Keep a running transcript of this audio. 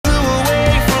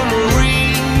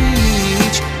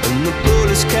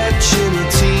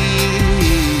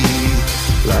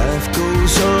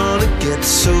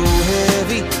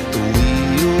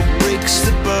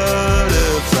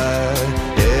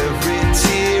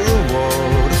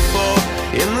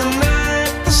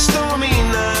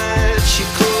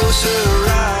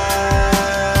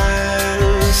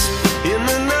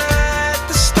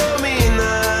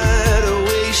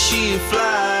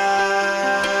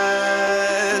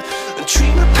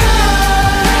dream of paradise,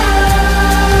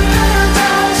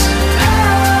 paradise,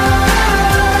 paradise.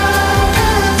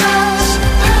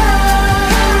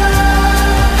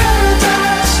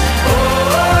 Oh,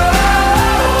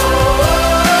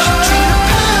 you dream of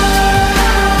paradise,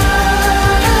 paradise,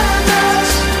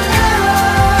 paradise.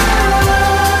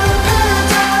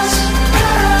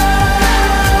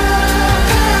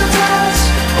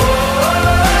 Oh.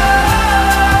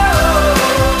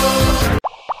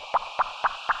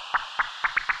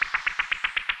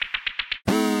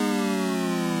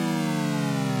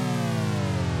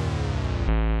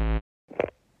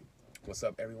 What's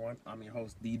up, everyone? I'm your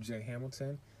host, DJ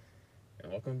Hamilton,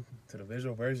 and welcome to the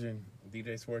visual version of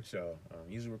DJ Sports Show. I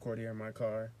usually record here in my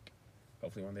car.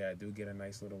 Hopefully one day I do get a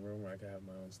nice little room where I can have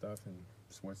my own stuff and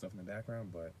sports stuff in the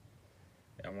background, but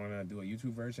I want to do a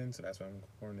YouTube version, so that's why I'm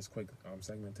recording this quick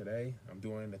segment today. I'm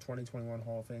doing the 2021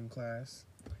 Hall of Fame class.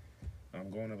 I'm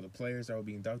going over the players that will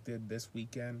be inducted this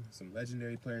weekend, some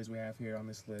legendary players we have here on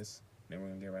this list, and then we're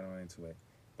going to get right on into it.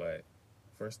 But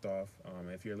first off,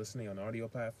 if you're listening on audio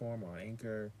platform, on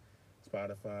Anchor,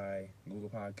 Spotify, Google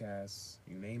Podcasts,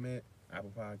 you name it,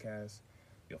 Apple Podcasts,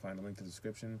 you'll find the link to the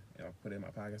description, and I'll put in my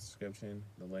podcast description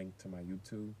the link to my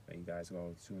YouTube, and you guys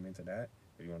go tune into that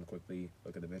if you want to quickly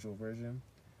look at the visual version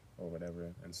or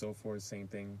whatever, and so forth. Same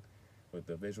thing with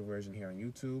the visual version here on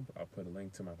YouTube. I'll put a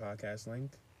link to my podcast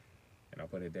link, and I'll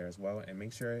put it there as well. And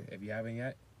make sure, if you haven't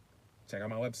yet, check out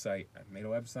my website. I've made a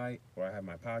website where I have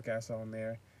my podcast on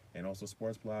there, and also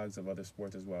sports blogs of other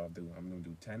sports as well. I'm going to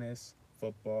do tennis,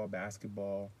 football,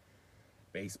 basketball,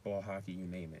 baseball, hockey, you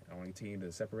name it. I want to continue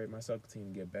to separate myself,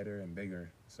 continue to get better and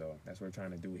bigger. So that's what we're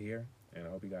trying to do here, and I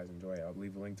hope you guys enjoy it. I'll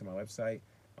leave a link to my website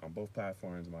on both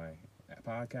platforms, my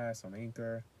podcast on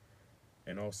Anchor,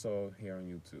 and also here on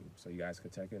YouTube. So you guys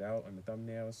could check it out on the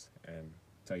thumbnails and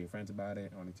tell your friends about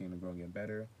it. I want to continue to grow and get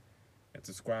better. And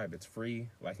subscribe. It's free.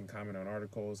 Like and comment on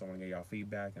articles. I want to get y'all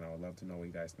feedback, and I would love to know what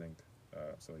you guys think.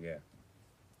 So yeah,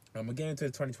 I'm getting into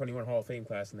the 2021 Hall of Fame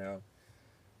class now.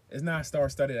 It's not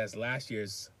star-studded as last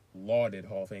year's lauded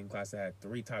Hall of Fame class that had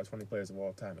 3 top 20 players of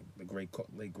all time: the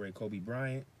late great Kobe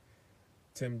Bryant,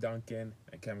 Tim Duncan,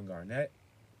 and Kevin Garnett.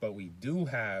 But we still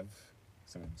have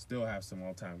some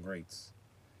all-time greats.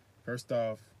 First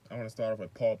off, I want to start off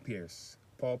with Paul Pierce.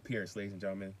 Paul Pierce, ladies and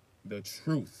gentlemen, the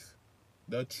truth.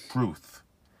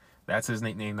 That's his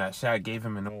nickname that Shaq gave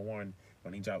him in 2001.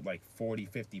 When he dropped like 40,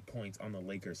 50 points on the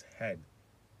Lakers' head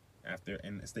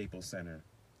in the Staples Center.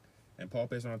 And Paul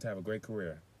Pierce went on to have a great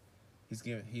career.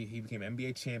 He became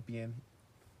NBA champion,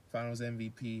 Finals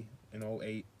MVP in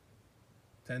 2008,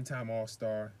 10-time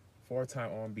All-Star,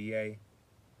 4-time All-NBA,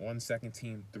 1 second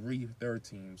team, 3 third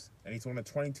teams, and he's one of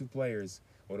 22 players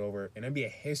with over, in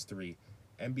NBA history,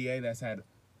 NBA that's had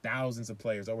thousands of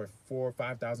players, over 4,000 or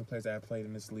 5,000 players that have played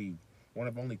in this league. One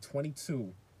of only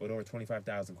 22 with over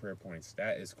 25,000 career points.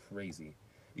 That is crazy.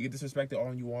 You get disrespected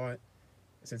all you want.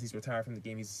 Since he's retired from the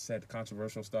game, he's said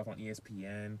controversial stuff on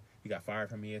ESPN. He got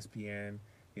fired from ESPN.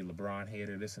 He's a LeBron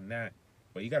hater, this and that.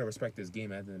 But you got to respect this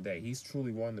game at the end of the day. He's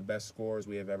truly one of the best scorers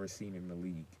we have ever seen in the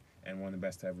league, and one of the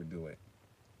best to ever do it.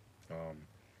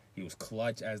 He was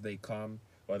clutch as they come,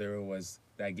 whether it was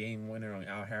that game winner on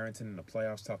Al Harrington in the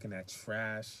playoffs, talking that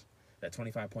trash, that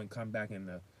 25-point comeback in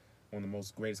one of the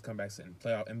most greatest comebacks in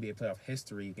NBA playoff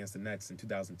history against the Nets in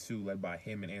 2002, led by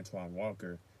him and Antoine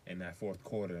Walker in that fourth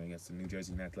quarter against the New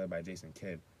Jersey Nets, led by Jason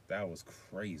Kidd. That was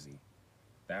crazy.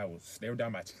 They were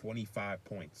down by 25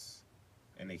 points,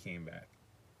 and they came back.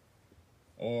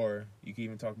 Or you can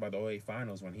even talk about the 2008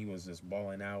 Finals when he was just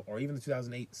balling out, or even the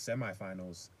 2008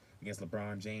 semifinals against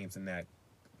LeBron James in that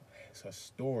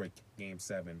historic Game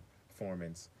 7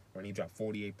 performance when he dropped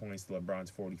 48 points to LeBron's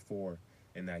 44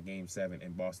 in that Game 7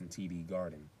 in Boston TD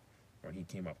Garden, when he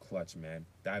came up clutch, man.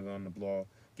 Diving on the ball,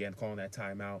 calling that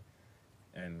timeout,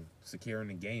 and securing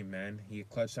the game, man. He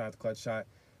clutch shot,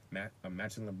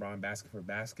 matching LeBron basket for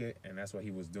basket, and that's what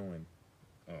he was doing.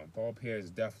 Paul Pierce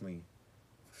is definitely,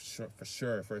 for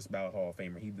sure, first ballot Hall of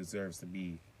Famer. He deserves to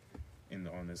be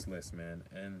on this list, man.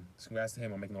 And congrats to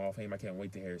him on making the Hall of Fame. I can't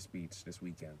wait to hear his speech this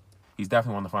weekend. He's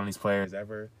definitely one of the funniest players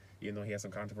ever. Even though he has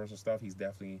some controversial stuff, he's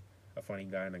definitely a funny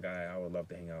guy and a guy I would love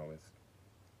to hang out with.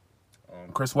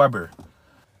 Chris Webber.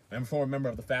 Number 4 member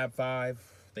of the Fab Five.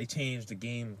 They changed the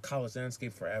game, college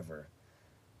landscape forever.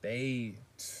 They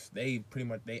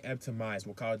epitomized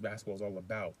what college basketball is all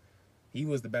about. He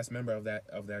was the best member of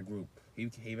that group. He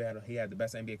had the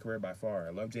best NBA career by far.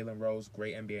 I love Jalen Rose,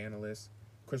 great NBA analyst.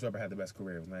 Chris Webber had the best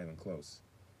career. It was not even close.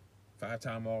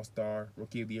 5-time All-Star,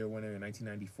 Rookie of the Year winner in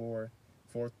 1994.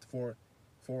 5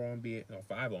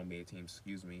 NBA teams,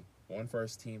 1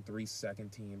 first team, 3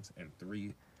 second teams, and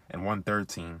and won third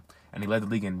team. And he led the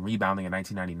league in rebounding in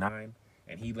 1999.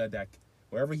 And he led that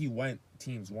wherever he went,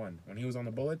 teams won. When he was on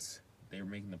the Bullets, they were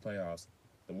making the playoffs.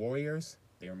 The Warriors,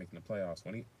 they were making the playoffs.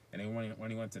 When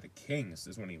he went to the Kings,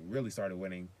 this is when he really started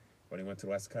winning. When he went to the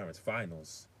Western Conference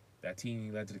Finals, that team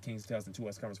he led to the Kings 2002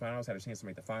 Western Conference Finals had a chance to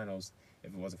make the finals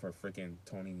if it wasn't for freaking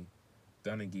Tony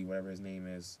Dungy, whatever his name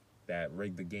is, that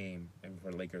rigged the game and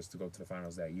for the Lakers to go to the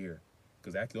finals that year.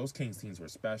 Because those Kings teams were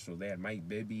special. They had Mike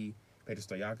Bibby, Petar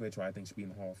Stojakovic, who I think should be in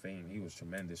the Hall of Fame. He was a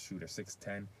tremendous shooter, 6'10",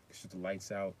 could shoot the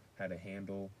lights out, had a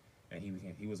handle, and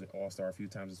he was an All-Star a few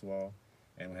times as well,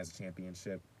 and has a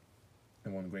championship,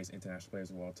 and one of the greatest international players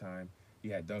of all time.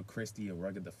 You had Doug Christie, a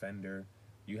rugged defender.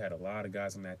 You had a lot of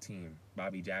guys on that team.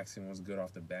 Bobby Jackson was good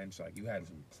off the bench. Like, you had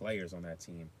some players on that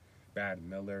team. Brad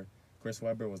Miller. Chris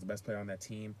Webber was the best player on that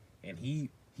team, and he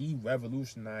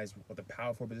revolutionized what the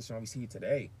power forward position we see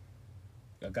today.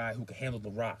 A guy who can handle the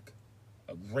rock,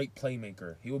 a great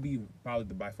playmaker. He will be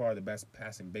probably by far the best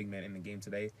passing big man in the game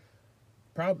today.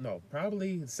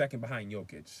 Probably second behind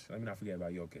Jokic. Let me not forget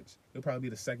about Jokic. He'll probably be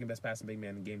the second best passing big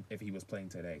man in the game if he was playing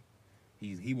today.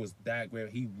 He was that great.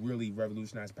 He really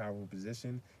revolutionized power forward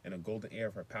position in a golden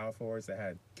era for power forwards that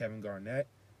had Kevin Garnett,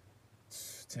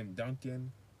 Tim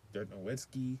Duncan, Dirk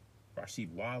Nowitzki,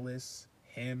 Rasheed Wallace,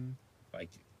 him, like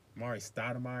Mari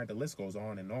Stoudemire. The list goes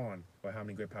on and on about how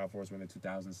many great power forwards were in the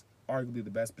 2000s. Arguably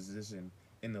the best position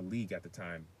in the league at the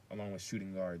time, along with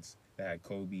shooting guards that had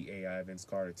Kobe, AI, Vince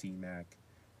Carter, T-Mac,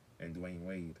 and Dwayne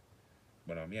Wade.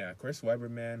 But yeah, Chris Webber,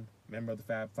 man, member of the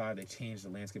Fab Five. They changed the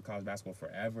landscape of college basketball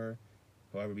forever.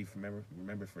 Whoever be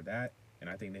remembered for that. And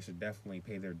I think they should definitely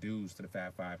pay their dues to the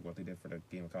Fab Five for what they did for the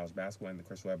game of college basketball and to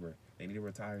Chris Webber. They need to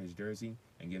retire his jersey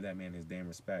and give that man his damn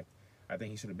respect. I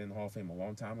think he should have been in the Hall of Fame a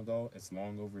long time ago. It's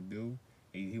long overdue.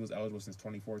 He was eligible since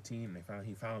 2014, and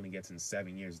he finally gets in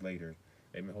 7 years later.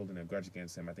 They've been holding a grudge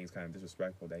against him. I think it's kind of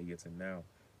disrespectful that he gets in now.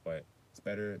 But it's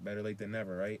better late than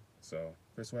never, right? So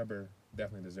Chris Webber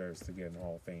definitely deserves to get in the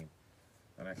Hall of Fame.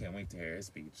 And I can't wait to hear his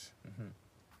speech.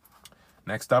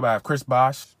 Next up, I have Chris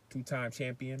Bosh, two-time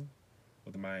champion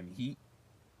with the Miami Heat,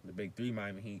 the big three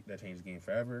Miami Heat that changed the game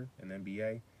forever in the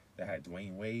NBA, that had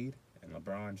Dwayne Wade and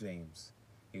LeBron James.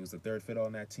 He was the third fiddle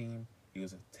on that team. He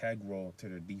was integral to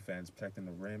their defense, protecting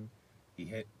the rim. He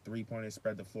hit three-pointers,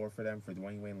 spread the floor for them, for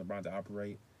Dwayne Wade and LeBron to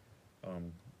operate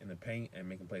in the paint and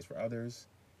making plays for others.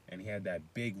 And he had that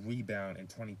big rebound in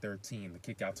 2013, the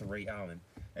kick out to Ray Allen.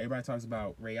 Everybody talks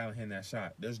about Ray Allen hitting that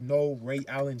shot. There's no Ray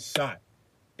Allen shot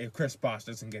if Chris Bosh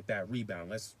doesn't get that rebound.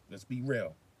 Let's be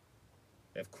real.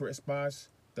 If Chris Bosh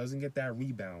doesn't get that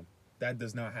rebound, that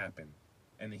does not happen.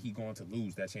 And then he's going to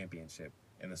lose that championship.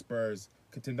 And the Spurs,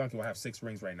 Tim Duncan will have 6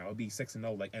 rings right now. It'll be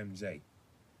 6-0 like MJ.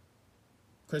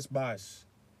 Chris Bosh,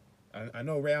 I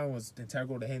know Ray Allen was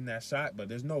integral to hitting that shot, but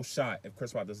there's no shot if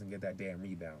Chris Bosh doesn't get that damn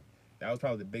rebound. That was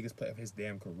probably the biggest play of his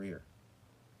damn career.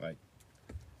 Like,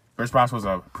 Chris Bosh was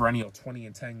a perennial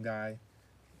 20-10 guy.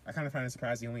 I kind of find it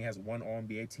surprising he only has one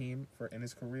All-NBA team in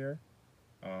his career.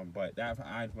 But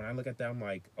when I look at that, I'm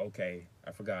like, okay,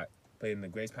 I forgot. Played in the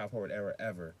greatest power forward era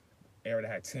ever. Era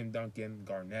that had Tim Duncan,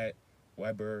 Garnett,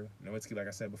 Webber, Nowitzki, like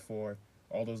I said before.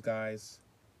 All those guys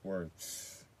were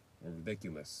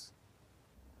ridiculous.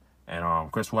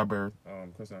 And Chris Webber,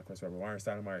 Warren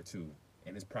Stoudemire too.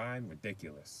 In his prime,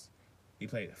 ridiculous. He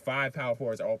played 5 power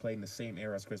forwards, all played in the same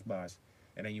era as Chris Bosh.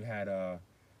 And then you had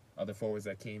other forwards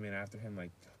that came in after him,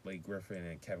 like Blake Griffin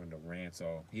and Kevin Durant.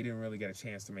 So he didn't really get a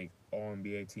chance to make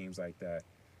All-NBA teams like that.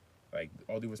 Like,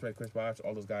 all due respect to Chris Bosh,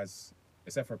 all those guys,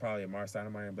 except for probably Amar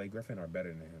Stoudemire and Blake Griffin, are better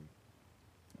than him.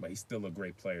 But he's still a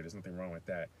great player. There's nothing wrong with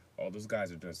that. All those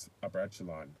guys are just upper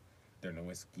echelon. They're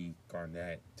Nowitzki,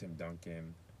 Garnett, Tim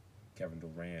Duncan, Kevin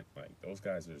Durant. Like, those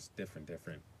guys are just different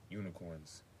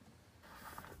unicorns.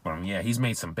 But yeah, he's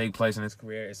made some big plays in his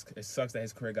career. It sucks that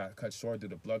his career got cut short due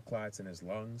to blood clots in his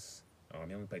lungs.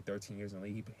 He only played 13 years in the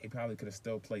league. He probably could have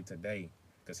still played today,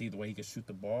 because the way he could shoot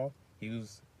the ball, he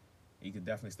could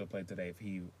definitely still play today. If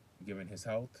he, given his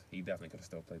health, he definitely could have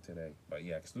still played today. But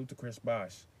yeah, salute to Chris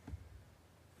Bosh,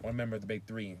 one member of the big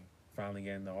three, finally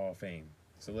getting the Hall of Fame.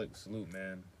 Salute,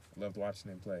 man. Loved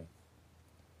watching him play.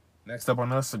 Next up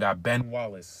on us, we got Ben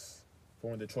Wallace,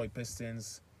 former Detroit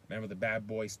Pistons, member of the Bad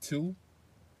Boys 2.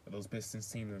 Those Pistons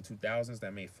teams in the 2000s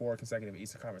that made 4 consecutive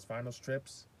Eastern Conference Finals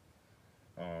trips.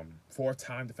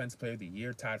 4-time Defensive Player of the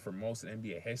Year, tied for most in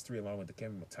NBA history, along with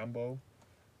Dikembe Mutombo.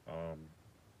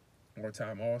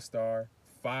 4-time All-Star,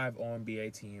 5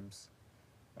 All-NBA teams,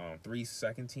 3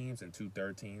 second teams, and 2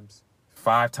 third teams.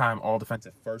 5-time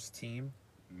All-Defensive First Team,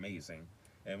 amazing,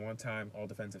 and 1-time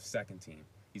All-Defensive Second Team.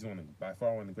 He's by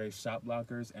far one of the greatest shot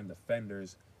blockers and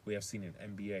defenders we have seen in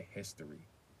NBA history.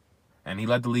 And he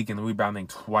led the league in rebounding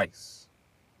twice.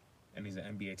 And he's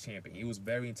an NBA champion. He was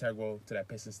very integral to that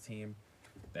Pistons team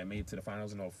that made it to the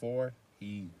finals in 2004.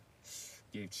 He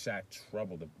gave Shaq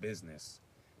trouble, the business.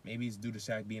 Maybe it's due to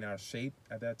Shaq being out of shape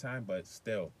at that time, but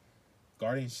still,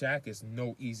 guarding Shaq is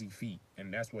no easy feat,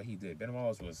 and that's what he did. Ben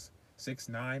Wallace was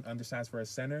 6'9", undersized for a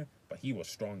center, but he was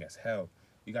strong as hell.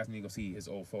 You guys need to go see his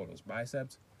old photos.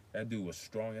 Biceps, that dude was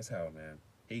strong as hell, man.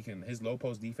 His low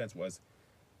post defense was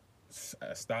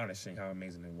astonishing how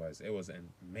amazing it was. It was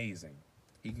amazing.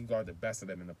 He can guard the best of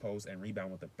them in the post and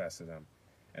rebound with the best of them,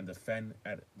 and defend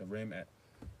at the rim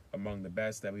among the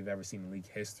best that we've ever seen in league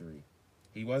history.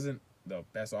 He wasn't the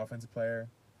best offensive player.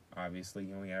 Obviously,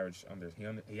 he only averaged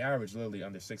he averaged literally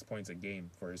under 6 points a game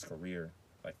for his career,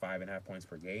 like 5.5 points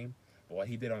per game. But what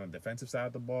he did on the defensive side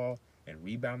of the ball and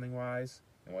rebounding wise,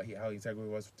 and how integral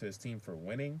he was to his team for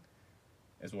winning,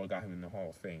 is what got him in the Hall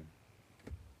of Fame.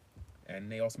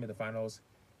 And they also made the finals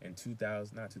in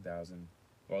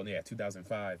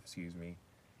 2005. Excuse me.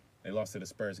 They lost to the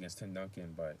Spurs against Tim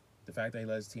Duncan, but the fact that he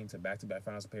led his team to back-to-back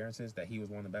finals appearances, that he was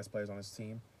one of the best players on his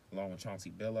team, along with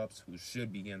Chauncey Billups, who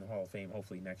should be in the Hall of Fame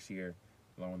hopefully next year,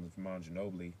 along with Vermont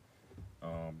Ginobili,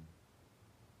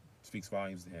 speaks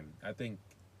volumes to him. I think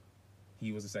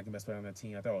he was the second best player on that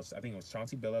team. I think it was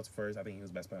Chauncey Billups first. I think he was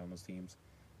the best player on those teams.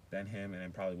 Then him, and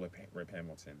then probably Rip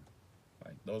Hamilton.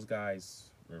 Like, those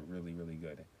guys were really, really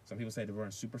good. Some people say they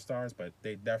weren't superstars, but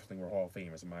they definitely were Hall of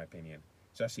Famers in my opinion,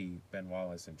 especially Ben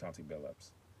Wallace and Chauncey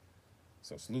Billups.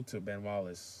 So salute to Ben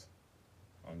Wallace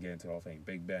on getting to the Hall of Fame.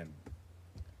 Big Ben.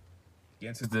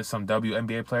 Getting to some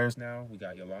WNBA players now. We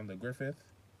got Yolanda Griffith,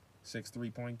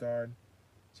 6'3" point guard.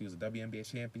 She was a WNBA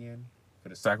champion for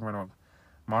the Sacramento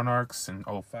Monarchs in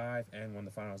 2005 and won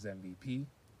the Finals MVP.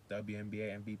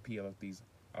 WNBA MVP.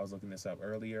 I was looking this up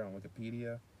earlier on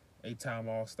Wikipedia. 8-time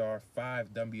All-Star,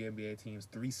 5 WNBA teams,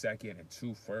 3 second and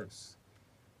 2 first.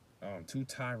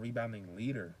 2-time rebounding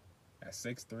leader at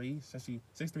 6'3".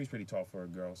 6'3" is pretty tall for a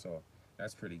girl, so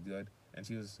that's pretty good. And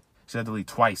she led the league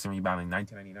twice in rebounding,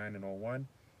 1999 and 2001,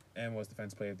 and was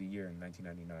Defensive Player of the Year in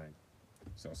 1999.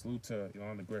 So salute to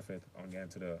Yolanda Griffith on getting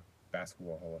to the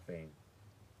Basketball Hall of Fame.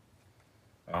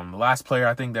 The last player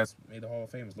I think that's made the Hall of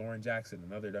Fame is Lauren Jackson,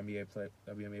 another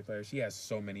WNBA player. She has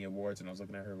so many awards, and I was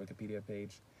looking at her Wikipedia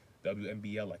page.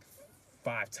 WNBL, like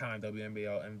 5-time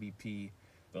WNBL MVP.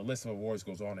 The list of awards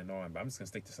goes on and on, but I'm just going to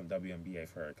stick to some WNBA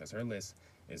for her because her list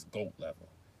is GOAT level.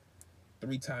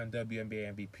 3-time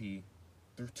WNBA MVP,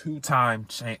 2-time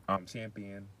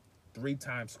champion,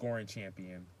 3-time scoring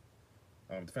champion,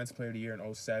 Defensive Player of the Year in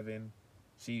 2007.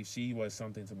 She was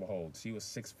something to behold. She was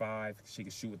 6'5". She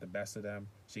could shoot with the best of them.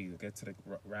 She could get to the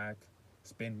rack,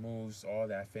 spin moves, all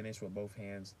that, finish with both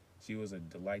hands. She was a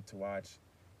delight to watch.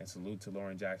 And salute to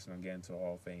Lauren Jackson on getting to the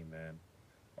Hall of Fame, man.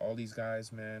 All these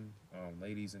guys, man,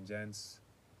 ladies and gents,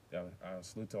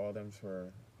 salute to all of them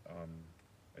for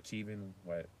achieving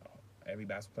what every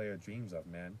basketball player dreams of,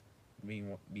 man.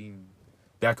 Being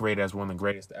decorated as one of the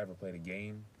greatest to ever play the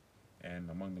game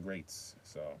and among the greats.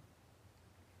 So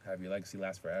have your legacy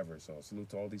last forever. So salute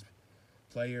to all these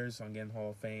players on getting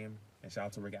Hall of Fame. And shout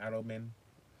out to Rick Adelman,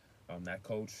 that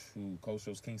coach who coached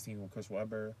those Kings teams with Chris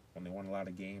Webber when they won a lot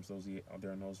of games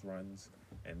during those runs,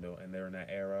 and they're in that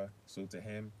era. Salute to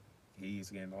him. He's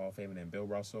getting the Hall of Fame. And then Bill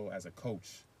Russell, as a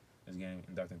coach, is getting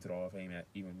inducted into the Hall of Fame,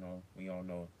 even though we all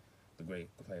know the great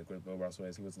player Bill Russell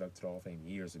is. He was inducted to the Hall of Fame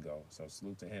years ago. So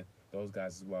salute to him, those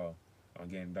guys as well, on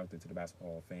getting inducted to the Basketball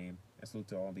Hall of Fame. And salute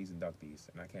to all these inductees.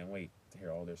 And I can't wait to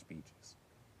hear all their speeches.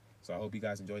 So I hope you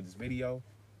guys enjoyed this video.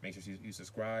 Make sure you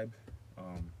subscribe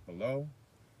below.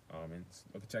 And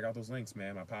check out those links,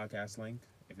 man. My podcast link,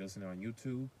 if you're listening on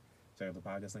YouTube, check out the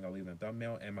podcast link. I'll leave in the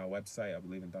thumbnail, and my website, I'll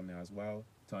leave in the thumbnail as well.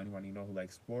 Tell anyone you know who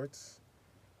likes sports.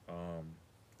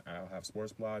 I'll have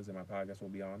sports blogs, and my podcast will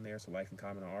be on there. So like and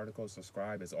comment on articles,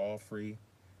 subscribe. It's all free.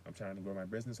 I'm trying to grow my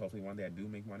business. Hopefully one day I do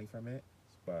make money from it.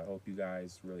 But I hope you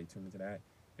guys really tune into that.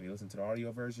 If you listen to the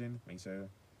audio version, make sure to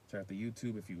check out the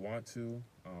YouTube if you want to.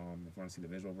 If you want to see the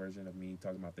visual version of me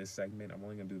talking about this segment, I'm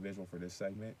only going to do visual for this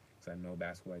segment because I know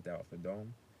basketball like that off the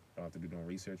dome. I don't have to do no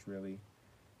research really.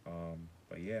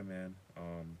 But yeah, man.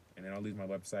 And then I'll leave my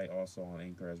website also on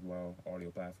Anchor as well, audio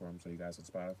platform. So you guys on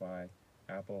Spotify,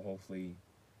 Apple, hopefully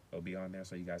it'll be on there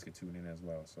so you guys can tune in as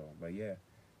well. So, but yeah,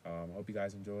 I hope you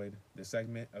guys enjoyed this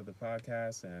segment of the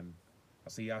podcast, and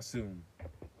I'll see y'all soon.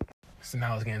 So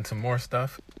now let's get into more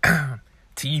stuff.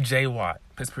 T.J. Watt,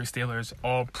 Pittsburgh Steelers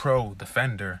All-Pro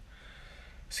defender.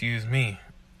 Excuse me.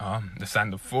 They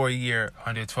signed a 4-year,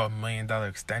 $112 million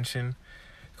extension,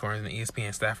 according to the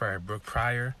ESPN staffer at Brooke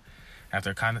Pryor.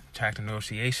 After a contract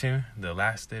negotiation that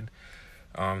lasted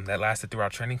That lasted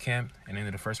throughout training camp and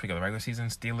into the first week of the regular season.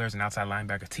 Steelers and outside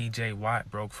linebacker T.J. Watt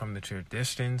broke from the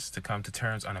traditions to come to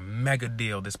terms on a mega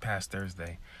deal this past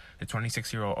Thursday. The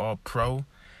 26-year-old All-Pro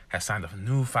has signed a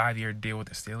new 5-year deal with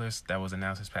the Steelers that was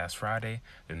announced this past Friday.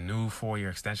 The new 4-year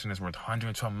extension is worth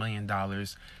 $112 million,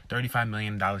 $35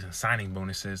 million in signing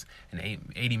bonuses, and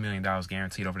 $80 million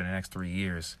guaranteed over the next 3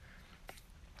 years.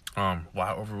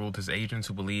 Watt overruled his agents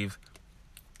who believe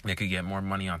they could get more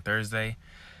money on Thursday.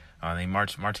 They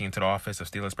marching into the office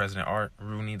of Steelers president Art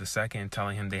Rooney II,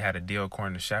 telling him they had a deal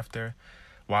according to Schefter.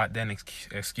 Watt then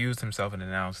excused himself and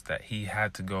announced that he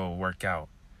had to go work out.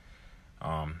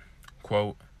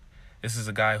 Quote, "This is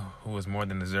a guy who is more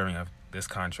than deserving of this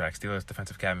contract." Steelers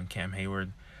defensive captain Cam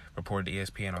Hayward reported to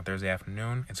ESPN on Thursday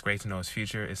afternoon. "It's great to know his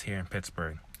future is here in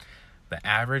Pittsburgh." The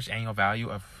average annual value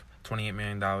of $28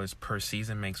 million per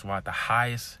season makes Watt the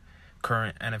highest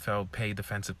current NFL paid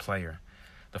defensive player.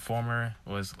 The former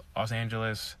was Los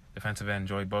Angeles defensive end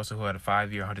Joey Bosa, who had a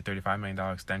 5-year, $135 million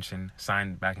extension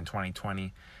signed back in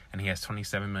 2020, and he has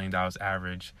 $27 million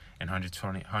average and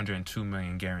 $102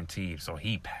 million guaranteed. So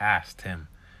he passed him,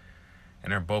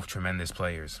 and they're both tremendous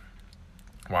players.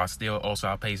 While Steele also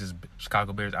outpaces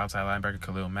Chicago Bears outside linebacker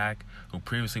Khalil Mack, who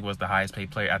previously was the highest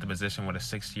paid player at the position with a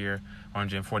 6-year,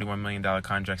 $141 million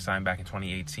contract signed back in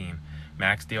 2018.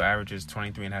 Mack Steele averages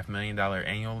 $23.5 million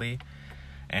annually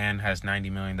and has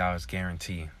 $90 million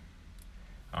guarantee.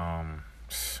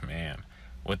 Man.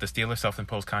 With the Steelers'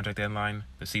 self-imposed contract deadline,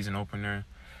 the season opener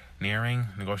nearing,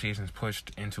 negotiations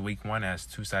pushed into week 1 as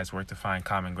two sides work to find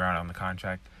common ground on the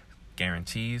contract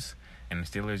guarantees. And the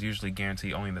Steelers usually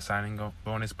guarantee only the signing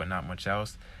bonus, but not much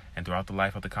else. And throughout the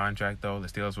life of the contract, though, the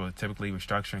Steelers will typically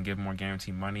restructure and give more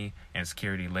guaranteed money and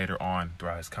security later on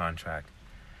throughout his contract,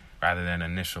 rather than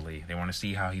initially. They want to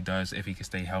see how he does if he can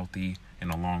stay healthy in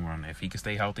the long run. If he can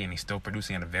stay healthy and he's still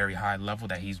producing at a very high level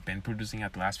that he's been producing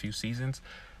at the last few seasons,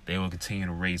 they will continue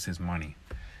to raise his money.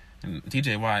 And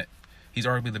T.J. Watt, he's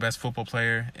arguably the best football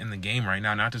player in the game right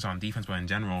now, not just on defense, but in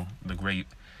general. The great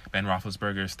Ben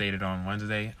Roethlisberger stated on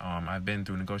Wednesday, "I've been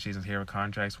through negotiations here with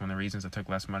contracts. One of the reasons I took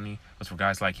less money was for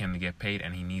guys like him to get paid,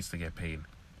 and he needs to get paid.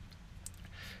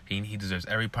 He deserves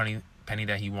every penny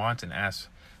that he wants, and asks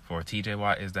for T.J.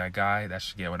 Watt is that guy that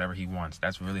should get whatever he wants."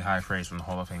 That's really high praise from the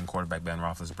Hall of Fame quarterback Ben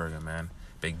Roethlisberger, man.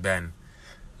 Big Ben.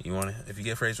 If you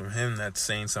get praise from him, that's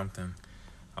saying something.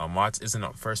 Watts isn't the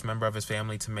first member of his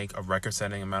family to make a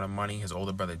record-setting amount of money. His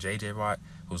older brother, J.J. Watt,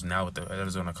 who's now with the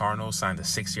Arizona Cardinals, signed a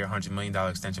 6-year, $100 million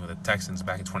extension with the Texans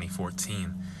back in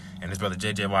 2014. And his brother,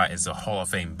 J.J. Watt, is a Hall of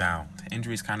Fame bound.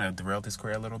 Injuries kind of derailed his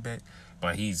career a little bit,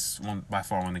 but he's by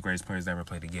far one of the greatest players that ever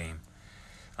played the game.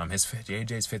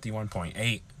 JJ's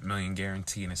 $51.8 million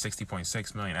guarantee and a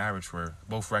 $60.6 million average were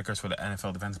both records for the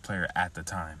NFL defensive player at the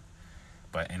time.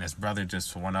 And his brother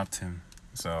just one-upped him.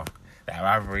 So that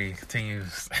rivalry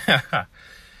continues.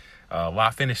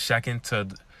 Watt finished second to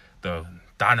the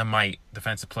dynamite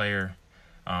defensive player,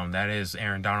 that is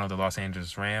Aaron Donald, the Los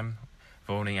Angeles Ram,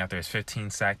 voting after his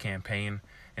 15-sack campaign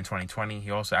in 2020. He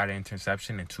also added an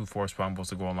interception and 2 forced fumbles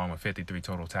to go along with 53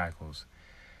 total tackles.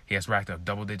 He has racked up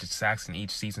double-digit sacks in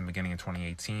each season beginning in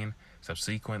 2018,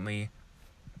 subsequently,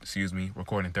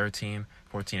 recording 13,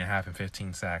 14.5, and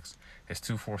 15 sacks. His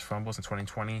 2 forced fumbles in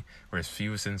 2020 were his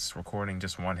fewest since recording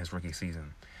just 1 his rookie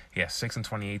season. He has 6 in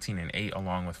 2018 and 8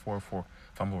 along with 4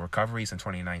 fumble recoveries in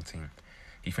 2019.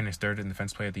 He finished 3rd in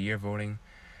Defense Player of the Year voting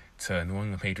to New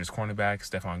England Patriots cornerback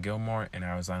Stephon Gilmore and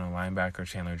Arizona linebacker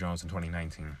Chandler Jones in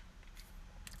 2019.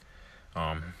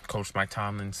 Coach Mike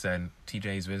Tomlin said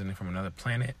TJ is visiting from another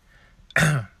planet.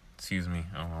 Excuse me.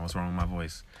 I don't know what's wrong with my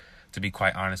voice. To be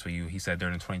quite honest with you, he said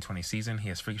during the 2020 season, he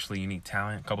has freakishly unique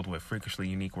talent coupled with freakishly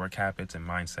unique work habits and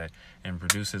mindset and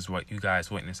produces what you guys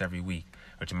witness every week,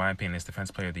 which in my opinion is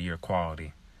Defense Player of the Year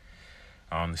quality.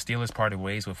 The Steelers parted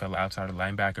ways with fellow outsider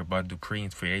linebacker Bud Dupree in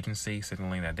free agency,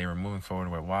 signaling that they were moving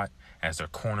forward with Watt as their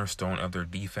cornerstone of their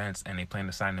defense, and they plan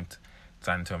to sign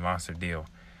him to a monster deal.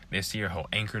 This year, he'll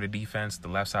anchor the defense, the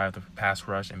left side of the pass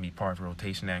rush, and be part of a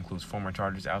rotation that includes former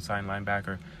Chargers outside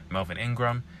linebacker Melvin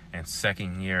Ingram and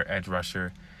second-year edge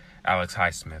rusher Alex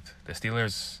Highsmith. The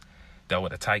Steelers dealt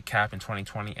with a tight cap in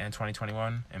 2020 and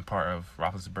 2021 in part of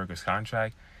Roethlisberger's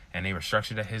contract, and they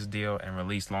restructured his deal and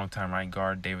released longtime right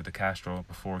guard David DeCastro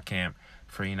before camp,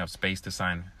 freeing up space to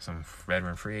sign some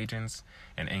veteran free agents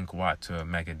and ink Watt to a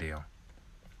mega deal.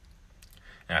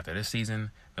 And after this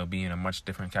season, they'll be in a much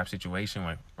different cap situation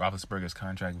with Roethlisberger's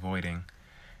contract voiding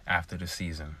after the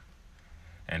season,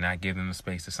 and that gave them the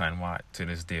space to sign Watt to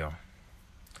this deal.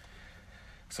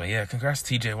 So yeah, congrats to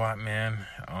T.J. Watt, man.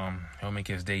 He'll make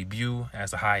his debut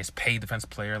as the highest paid defensive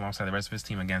player alongside the rest of his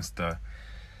team against the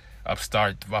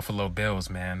upstart Buffalo Bills,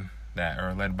 man. that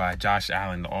are led by Josh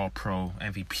Allen, the All-Pro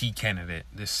MVP candidate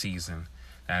this season.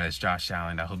 That is Josh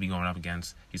Allen that he'll be going up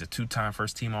against. He's a 2-time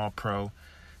first-team All-Pro,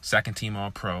 second-team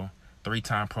All-Pro,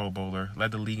 3-time Pro Bowler,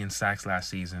 led the league in sacks last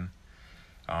season.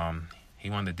 He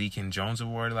won the Deacon Jones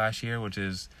Award last year, which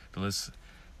is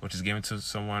given to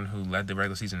someone who led the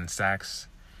regular season in sacks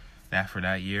for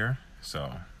that year.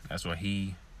 So that's what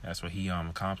he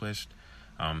accomplished.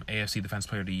 AFC Defense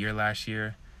Player of the Year last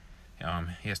year.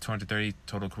 He has 230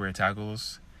 total career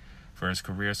tackles for his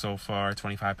career so far,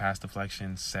 25 pass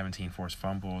deflections, 17 forced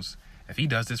fumbles. If he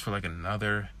does this for like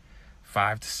another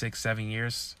 5 to 6, 7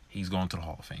 years, he's going to the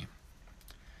Hall of Fame.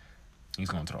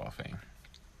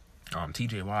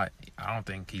 TJ Watt, I don't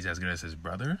think he's as good as his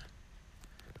brother.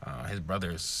 His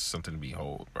brother is something to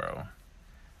behold, bro.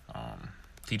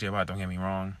 TJ Watt, don't get me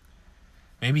wrong.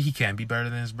 Maybe he can be better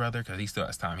than his brother because he still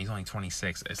has time. He's only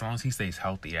 26. As long as he stays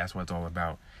healthy, that's what it's all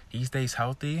about. He stays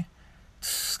healthy,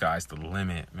 sky's the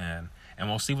limit, man. And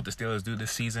we'll see what the Steelers do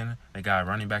this season. They got a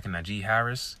running back in Najee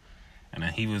Harris. And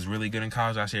he was really good in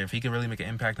college last year. If he could really make an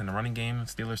impact in the running game,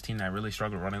 Steelers team that really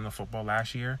struggled running the football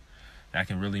last year, that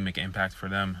can really make an impact for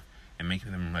them and make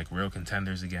them like real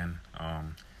contenders again.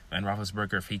 Ben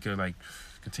Roethlisberger, if he could like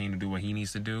continue to do what he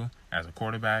needs to do as a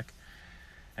quarterback.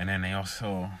 And then they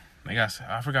got,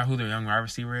 I forgot who their young wide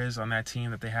receiver is on that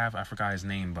team that they have. I forgot his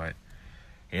name, but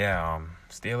yeah,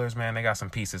 Steelers, man, they got some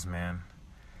pieces, man.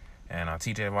 And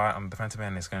TJ Watt, on the defensive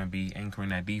end, is going to be anchoring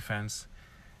that defense.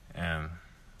 And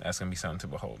that's going to be something to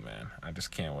behold, man. I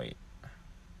just can't wait.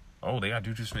 Oh, they got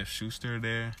Juju Smith-Schuster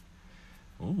there.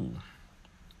 Ooh.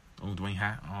 Oh,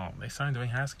 they signed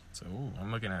Dwayne Haskins. Ooh,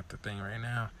 I'm looking at the thing right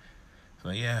now. So,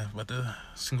 yeah, but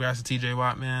congrats to TJ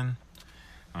Watt, man.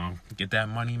 Get that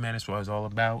money, man. That's what it's all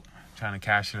about. Trying to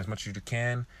cash in as much as you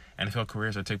can. NFL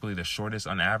careers are typically the shortest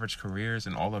on average careers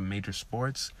in all of major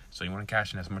sports. So you want to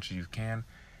cash in as much as you can.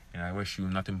 And I wish you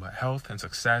nothing but health and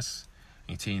success.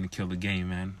 And continue to kill the game,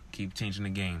 man. Keep changing the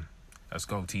game. Let's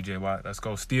go, TJ Watt. Let's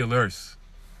go, Steelers.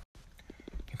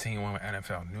 Continuing with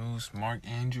NFL news. Mark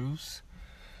Andrews,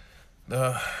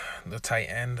 the tight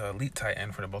end, the elite tight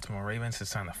end for the Baltimore Ravens, has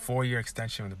signed a 4-year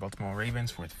extension with the Baltimore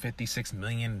Ravens worth $56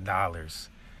 million.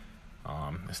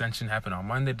 Extension happened on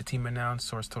Monday. The team announced.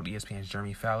 Source told ESPN's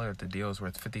Jeremy Fowler that the deal is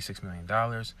worth $56 million,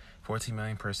 $14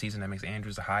 million per season. That makes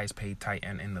Andrews the highest paid tight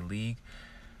end in the league.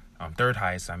 Third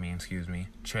highest,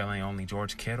 trailing only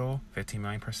George Kittle, $15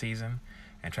 million per season,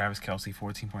 and Travis Kelce,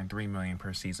 $14.3 million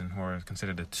per season, who are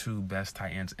considered the 2 best tight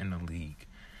ends in the league.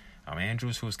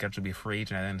 Andrews, who is scheduled to be a free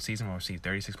agent at the end of the season, will receive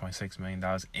 $36.6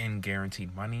 million in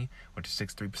guaranteed money, which is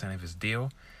 63% of his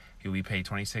deal. He will be paid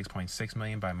 $26.6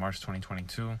 million by March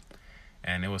 2022.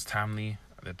 And it was timely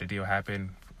that the deal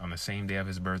happened on the same day of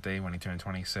his birthday when he turned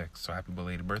 26. So happy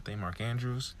belated birthday, Mark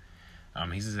Andrews.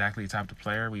 He's exactly the type of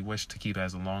player we wish to keep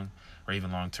as long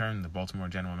term, the Baltimore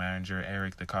general manager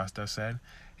Eric DeCosta said.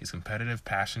 He's competitive,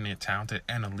 passionate, talented,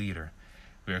 and a leader.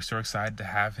 We are so excited to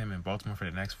have him in Baltimore for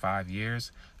the next 5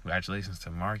 years. Congratulations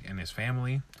to Mark and his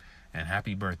family, and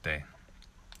happy birthday.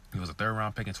 He was a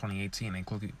 3rd-round pick in 2018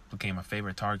 and became a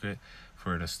favorite target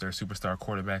for their superstar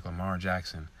quarterback Lamar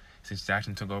Jackson. Since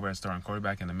Jackson took over as starting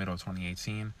quarterback in the middle of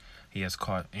 2018,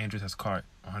 Andrews has caught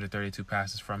 132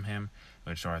 passes from him,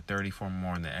 which are 34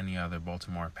 more than any other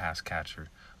Baltimore pass catcher.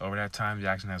 Over that time,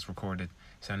 Jackson has recorded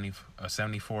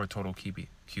 74 total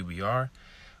QBR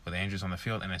with Andrews on the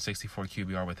field and a 64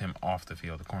 QBR with him off the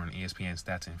field, according to ESPN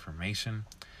stats information.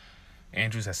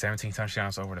 Andrews has 17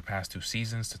 touchdowns over the past 2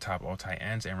 seasons to top all tight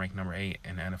ends and rank number 8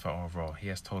 in the NFL overall. He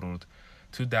has totaled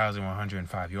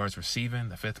 2,105 yards receiving,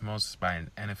 the 5th most by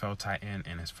an NFL tight end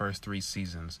in his first 3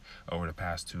 seasons over the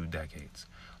past 2 decades.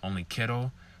 Only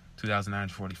Kittle,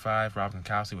 2,945, Rob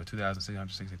Gronkowski with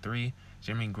 2,663,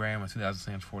 Jimmy Graham with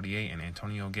 2,648, and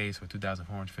Antonio Gates with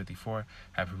 2,454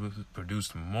 have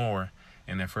produced more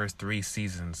in their first 3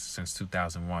 seasons since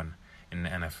 2001 in the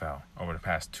NFL over the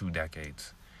past 2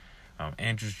 decades.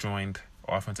 Andrews joined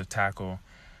offensive tackle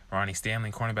Ronnie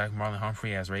Stanley, cornerback Marlon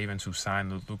Humphrey as Ravens, who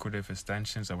signed lucrative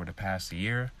extensions over the past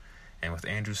year. And with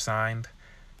Andrews signed,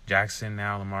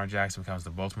 Lamar Jackson becomes the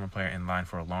Baltimore player in line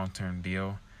for a long-term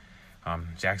deal.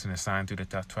 Jackson is signed through the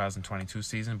 2022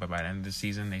 season, but by the end of the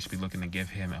season, they should be looking to give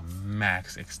him a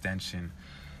max extension.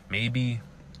 Maybe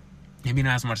not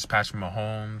as much as Patrick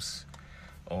Mahomes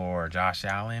or Josh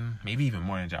Allen, maybe even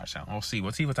more than Josh Allen. We'll see.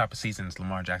 We'll see what type of seasons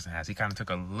Lamar Jackson has. He kind of took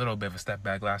a little bit of a step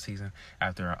back last season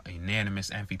after a unanimous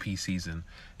MVP season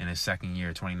in his second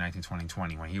year,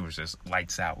 2019-2020, when he was just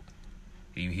lights out.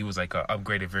 He was like an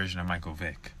upgraded version of Michael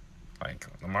Vick. Like,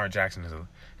 Lamar Jackson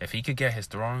if he could get his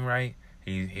throwing right,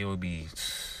 he would be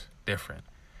different.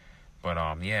 But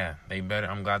yeah, they better.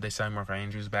 I'm glad they signed Mark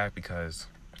Andrews back because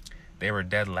They were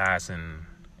dead last in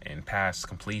pass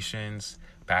completions,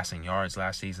 passing yards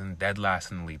last season, dead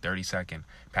last in the league, 32nd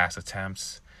pass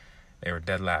attempts. They were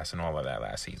dead last in all of that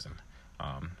last season.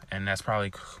 And that's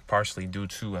probably partially due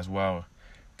to, as well,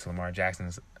 to Lamar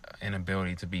Jackson's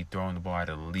inability to be throwing the ball at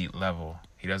an elite level.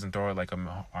 He doesn't throw it like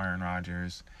Aaron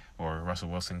Rodgers or Russell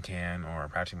Wilson can, or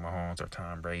Patrick Mahomes or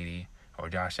Tom Brady or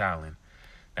Josh Allen.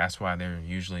 That's why they're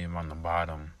usually on the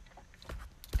bottom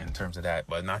in terms of that.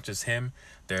 But not just him.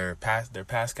 Their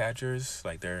pass catchers,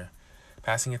 like their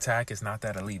passing attack is not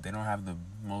that elite. They don't have the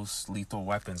most lethal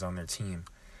weapons on their team.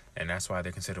 And that's why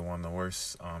they're considered one of the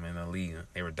worst in the league.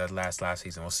 They were dead last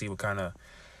season. We'll see what kind of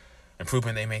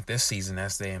improvement they make this season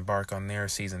as they embark on their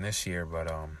season this year. But,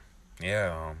 I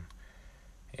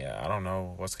don't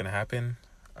know what's going to happen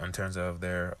in terms of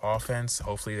their offense.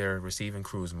 Hopefully their receiving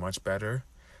crew is much better,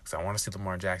 because I want to see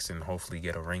Lamar Jackson hopefully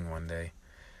get a ring one day.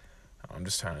 I'm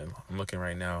looking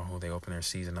right now who they open their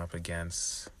season up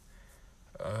against.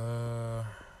 Hold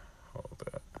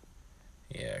up.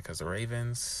 Yeah, because the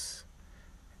Ravens...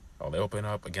 Oh, they open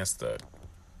up against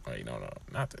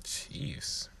not the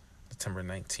Chiefs. September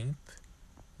 19th?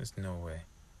 There's no way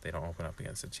they don't open up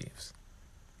against the Chiefs.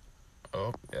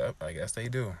 Oh, yep, I guess they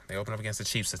do. They open up against the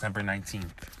Chiefs September 19th.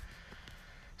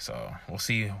 So, we'll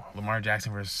see Lamar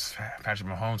Jackson versus Patrick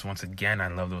Mahomes. Once again, I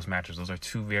love those matches. Those are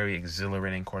two very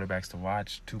exhilarating quarterbacks to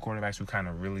watch. Two quarterbacks who kind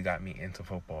of really got me into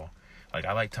football. Like,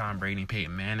 I like Tom Brady and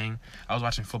Peyton Manning. I was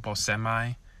watching football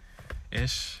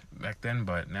semi-ish back then,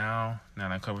 but now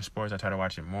that I cover sports, I try to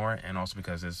watch it more, and also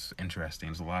because it's interesting.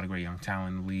 There's a lot of great young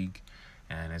talent in the league,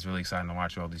 and it's really exciting to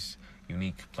watch all these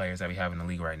unique players that we have in the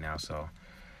league right now. So,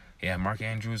 yeah, Mark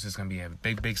Andrews is going to be a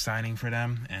big signing for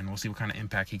them, and we'll see what kind of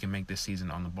impact he can make this season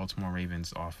on the Baltimore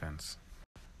Ravens offense.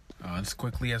 Just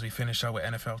quickly, as we finish up with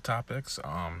NFL topics,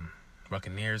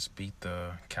 Buccaneers beat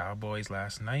the Cowboys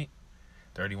last night,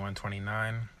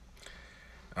 31-29.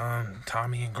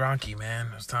 Tommy and Gronky, man.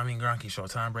 It was Tommy and Gronky show.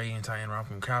 Tom Brady and Tyrone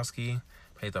Gronkowski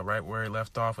played the right where he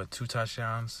left off with 2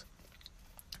 touchdowns,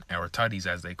 or tutties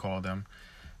as they call them,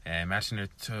 and matching their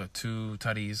two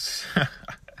tutties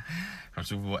from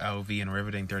Super Bowl LV and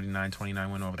riveting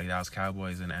 39-29 win over the Dallas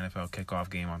Cowboys in the NFL kickoff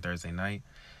game on Thursday night.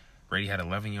 Brady had an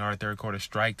 11-yard third-quarter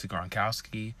strike to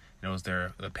Gronkowski, and it was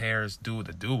the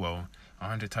duo,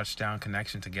 100-touchdown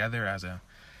connection together as a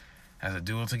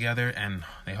duo together, and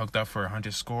they hooked up for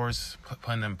 100 scores,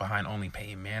 putting them behind only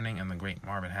Peyton Manning and the great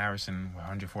Marvin Harrison,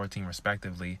 114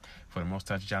 respectively, for the most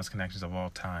touchdowns connections of all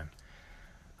time.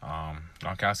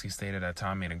 Gronkowski stated that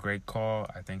Tom made a great call.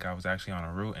 I think I was actually on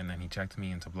a route, and then he checked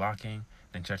me into blocking,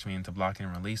 and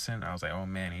releasing. I was like, oh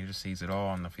man, he just sees it all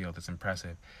on the field. It's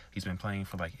impressive. He's been playing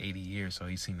for like 80 years, so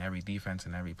he's seen every defense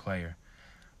and every player.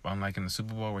 But unlike in the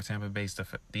Super Bowl, where Tampa Bay's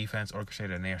defense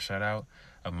orchestrated a near shutout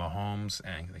of Mahomes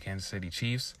and the Kansas City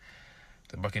Chiefs,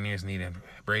 the Buccaneers needed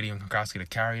Brady and Gronkowski to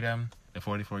carry them. The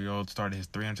 44-year-old started his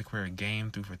 300 career game,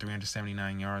 threw for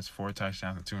 379 yards, 4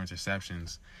 touchdowns, and 2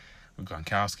 interceptions, with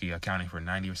Gronkowski accounting for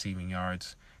 90 receiving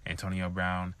yards. Antonio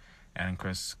Brown and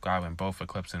Chris Godwin both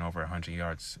eclipsing over 100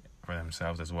 yards for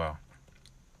themselves as well.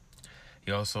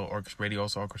 Brady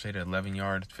also orchestrated an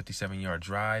 11-yard, 57-yard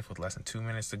drive with less than 2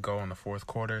 minutes to go in the fourth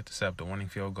quarter to set up the winning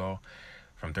field goal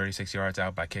from 36 yards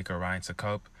out by kicker Ryan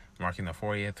Succop, marking the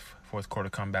 40th fourth quarter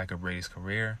comeback of Brady's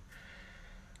career.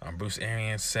 Bruce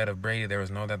Arians said of Brady, there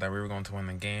was no doubt that we were going to win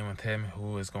the game with him,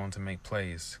 who is going to make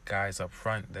plays. Guys up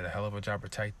front did a hell of a job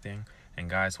protecting, and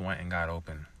guys went and got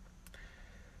open.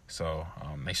 So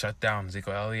they shut down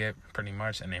Ezekiel Elliott pretty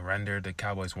much, and they rendered the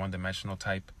Cowboys one-dimensional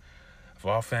type of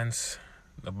offense.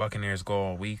 The Buccaneers go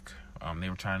all week. They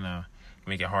were trying to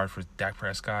make it hard for Dak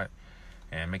Prescott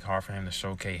and make it hard for him to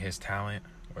showcase his talent,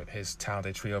 or his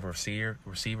talented trio of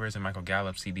receivers, and Michael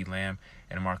Gallup, CeeDee Lamb,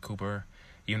 and Amari Cooper,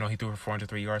 even though he threw for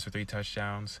 403 yards for 3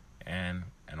 touchdowns and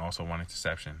also 1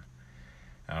 interception.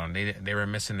 They were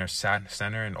missing their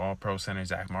center and all-pro center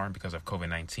Zach Martin because of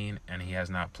COVID-19, and he has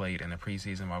not played in the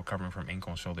preseason while recovering from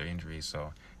ankle and shoulder injuries.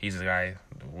 So he's a guy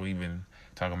we've been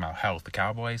talking about health. The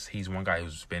Cowboys, he's one guy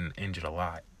who's been injured a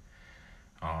lot.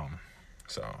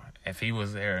 So if he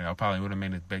was there, it probably would have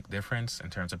made a big difference in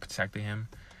terms of protecting him.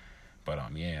 But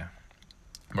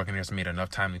Buccaneers made enough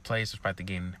timely plays despite the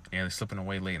game nearly slipping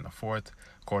away late in the fourth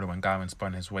quarter when Godwin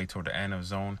spun his way toward the end of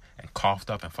zone and coughed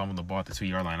up and fumbled the ball at the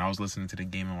 2-yard line. I was listening to the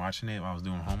game and watching it while I was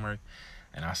doing homework,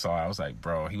 and I was like,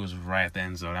 bro, he was right at the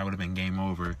end zone. That would have been game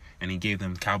over, and he gave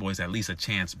them Cowboys at least a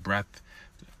chance, breath,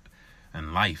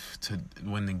 and life to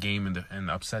win the game and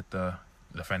upset the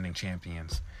defending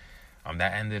champions.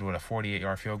 That ended with a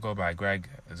 48-yard field goal by Greg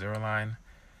Zuerlein.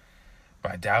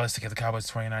 by Dallas to get the Cowboys'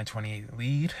 29-28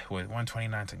 lead with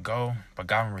 1:29 to go. But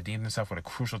Godwin redeemed himself with a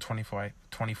crucial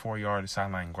 24-yard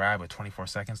sideline grab with 24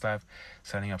 seconds left,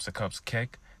 setting up the Cubs'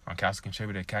 kick. Gronkowski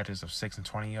contributed catches of 6 and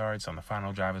 20 yards on the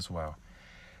final drive as well.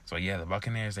 So, yeah, the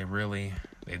Buccaneers, they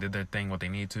did their thing, what they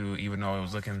need to, even though it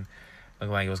was looking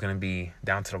like it was going to be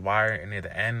down to the wire and near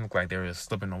the end, looked like they were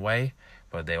slipping away.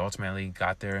 But they ultimately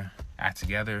got their act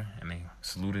together, and they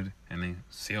saluted and they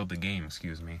sealed the game,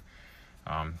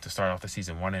 to start off the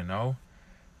season 1-0.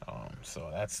 So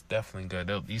that's definitely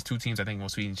good. These two teams, I think, will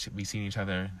be seeing each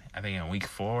other, I think, in week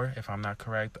 4, if I'm not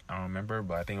correct. I don't remember,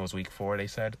 but I think it was week 4, they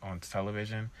said, on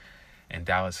television in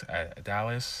Dallas.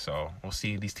 So we'll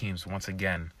see these teams once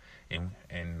again in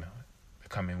the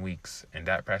coming weeks. And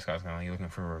Dak Prescott's going to be looking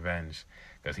for revenge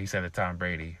because he said to Tom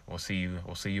Brady, we'll see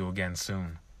you again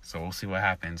soon. So we'll see what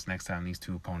happens next time these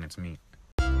two opponents meet.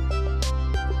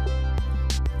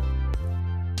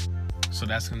 So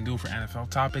that's going to do for NFL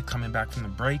topic. Coming back from the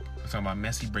break, we're talking about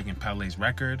Messi breaking Pele's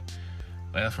record,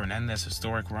 Leila Fernandez's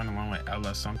historic run along with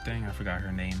Ella something, I forgot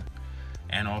her name,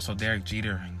 and also Derek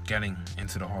Jeter getting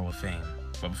into the Hall of Fame.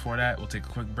 But before that, we'll take a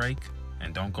quick break,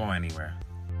 and don't go anywhere.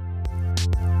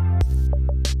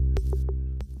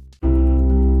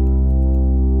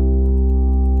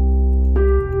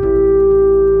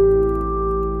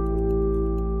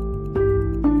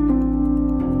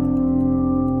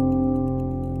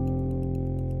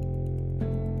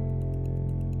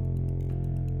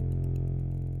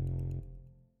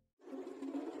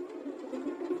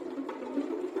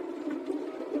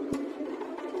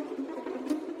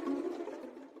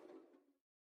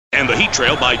 And the Heat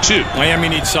trail by 2. Miami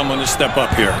needs someone to step up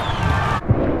here.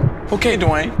 Okay,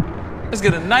 Dwayne. Let's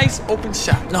get a nice open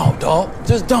shot. No, dog.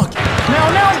 Just dunk it.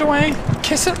 Now, Dwayne.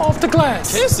 Kiss it off the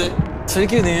glass. Kiss it.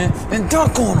 Take it in and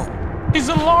dunk on him. He's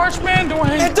a large man,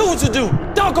 Dwayne. And do what you do.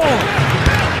 Dunk on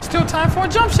him. Still time for a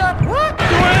jump shot. What?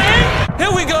 Dwayne!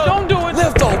 Here we go. Don't do it.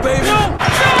 Lift off, baby. No!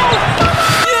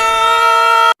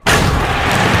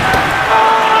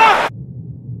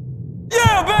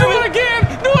 Yeah, baby. Do it again!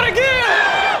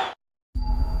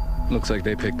 Looks like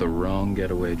they picked the wrong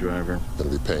getaway driver. Gonna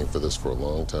be paying for this for a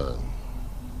long time.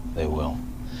 They will,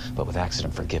 but with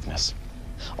accident forgiveness.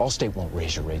 Allstate won't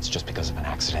raise your rates just because of an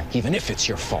accident, even if it's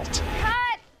your fault.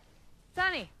 Cut!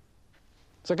 Sonny.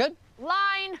 Is that good?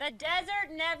 Line. The desert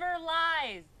never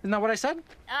lies. Isn't that what I said?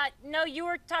 No, you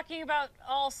were talking about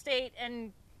Allstate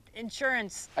and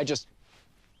insurance.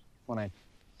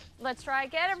 Let's try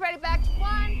again. Everybody back to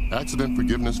 1. Accident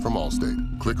forgiveness from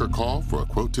Allstate. Click or call for a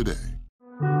quote today.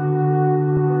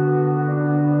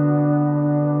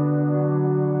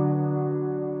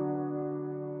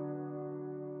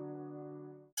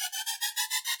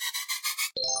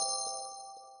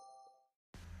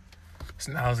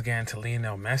 So now let's get into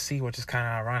Lionel Messi, which is kind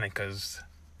of ironic because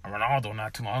Ronaldo,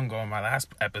 not too long ago in my last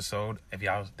episode, if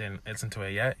y'all didn't listen to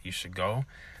it yet, you should go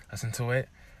listen to it.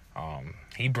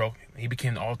 He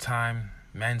became the all-time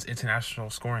men's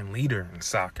international scoring leader in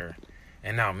soccer.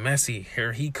 And now Messi,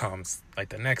 here he comes, like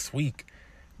the next week,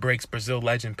 breaks Brazil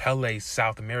legend Pele's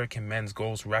South American men's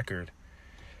goals record.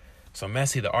 So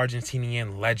Messi, the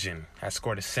Argentinian legend, has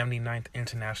scored a 79th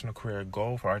international career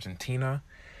goal for Argentina,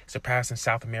 surpassing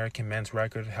South American men's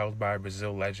record held by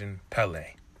Brazil legend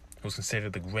Pele, who's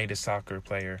considered the greatest soccer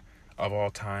player of all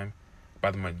time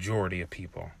by the majority of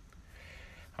people.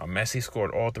 Messi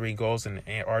scored all 3 goals in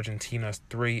Argentina's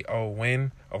 3-0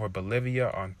 win over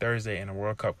Bolivia on Thursday in a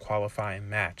World Cup qualifying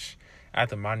match at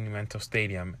the Monumental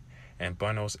Stadium in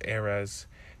Buenos Aires,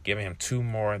 giving him 2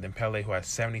 more than Pele, who has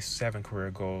 77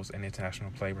 career goals in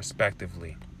international play,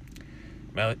 respectively.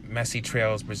 Messi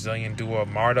trails Brazilian duo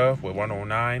Marta with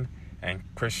 109 and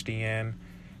Christian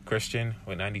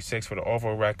with 96 for the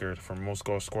overall record for most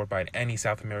goals scored by any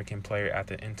South American player at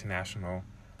the international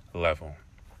level.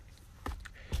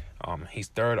 He's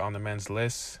third on the men's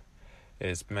list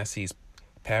is Messi's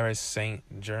Paris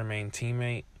Saint-Germain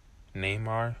teammate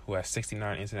Neymar, who has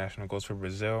 69 international goals for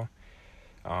Brazil.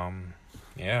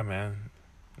 Yeah, man,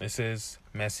 this is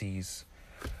Messi's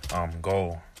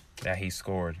goal that he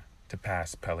scored to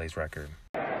pass Pele's record.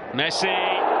 Messi,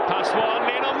 pass one,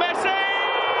 Lionel Messi!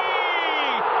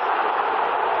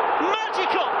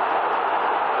 Magical!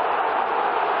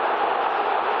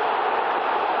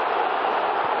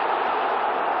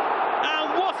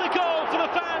 And what a goal for the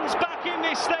fans back in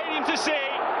this stadium to see.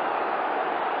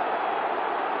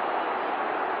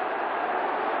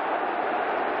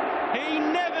 He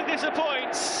never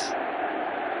disappoints.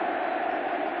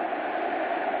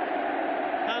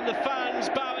 And the fans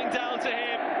bowing down to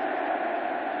him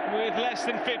with less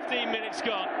than 15 minutes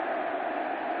gone.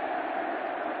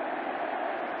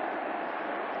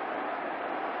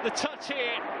 the touch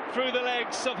here through the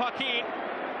legs of Hakim.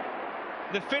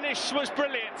 The finish was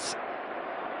brilliant.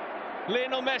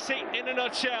 Lionel Messi in a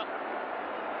nutshell.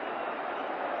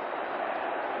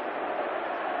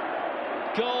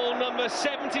 Goal number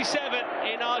 77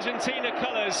 in Argentina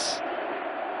colours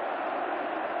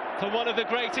for one of the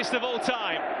greatest of all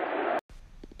time.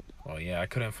 Well, yeah, I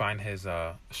couldn't find his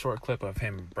short clip of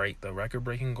him break the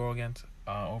record-breaking goal against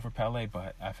over Pele,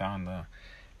 but I found the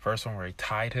first one where he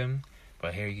tied him.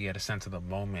 But here you get a sense of the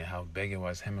moment, how big it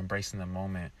was, him embracing the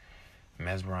moment,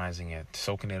 mesmerizing it,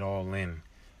 soaking it all in.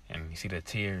 And you see the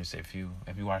tears, if you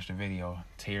watch the video,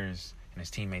 tears and his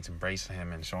teammates embracing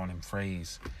him and showing him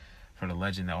praise for the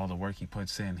legend and all the work he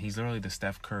puts in. He's literally the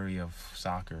Steph Curry of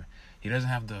soccer. He doesn't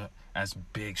have the as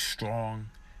big, strong,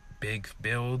 big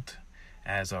build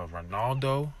as a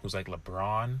Ronaldo, who's like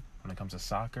LeBron when it comes to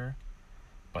soccer.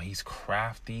 But he's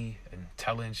crafty,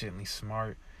 intelligently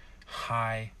smart,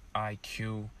 high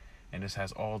IQ, and just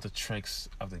has all the tricks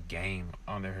of the game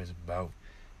under his belt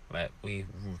that we've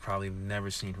probably never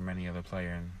seen from any other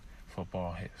player in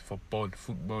football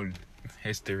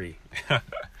history.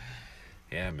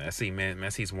 Yeah, Messi, man.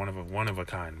 Messi's one of a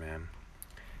kind, man.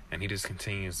 And he just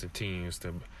continues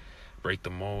to break the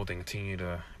mold and continue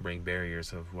to break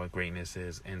barriers of what greatness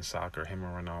is in soccer. Him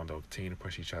and Ronaldo continue to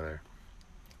push each other.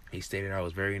 He stated, "I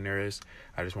was very nervous.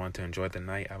 I just wanted to enjoy the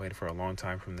night. I waited for a long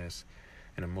time from this."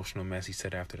 An emotional Messi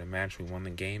said after the match, "We won the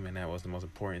game, and that was the most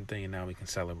important thing, and now we can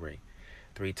celebrate."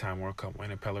 Three-time World Cup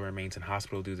winner Pele remains in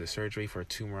hospital due to surgery for a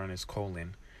tumor on his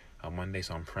colon on Monday,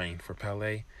 so I'm praying for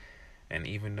Pele. And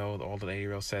even though all the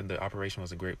 80-year-olds said the operation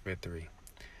was a great victory.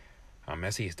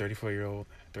 Messi is 34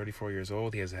 years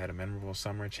old. He has had a memorable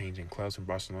summer, changing clubs from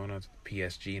Barcelona to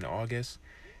PSG in August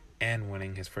and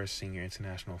winning his first senior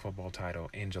international football title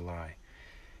in July.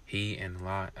 He and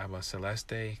La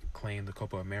Albiceleste claimed the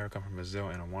Copa America from Brazil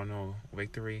in a 1-0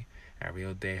 victory at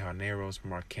Rio de Janeiro's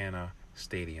Maracanã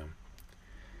Stadium.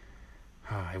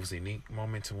 It was a unique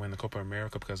moment to win the Copa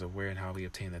America because of where and how we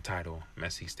obtained the title,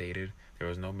 Messi stated. There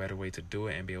was no better way to do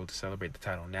it and be able to celebrate the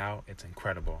title now. It's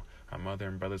incredible. My mother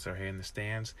and brothers are here in the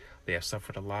stands. They have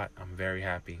suffered a lot. I'm very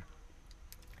happy.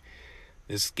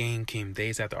 This game came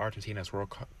days after Argentina's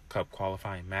World Cup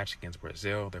qualifying match against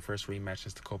Brazil. Their first rematch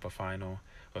since the Copa final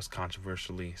was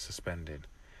controversially suspended.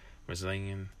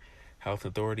 Brazilian health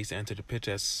authorities entered the pitch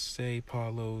at São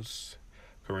Paulo's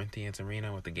Corinthians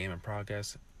Arena with the game in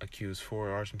progress, accused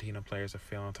 4 Argentina players of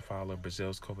failing to follow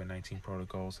Brazil's COVID-19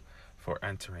 protocols for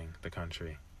entering the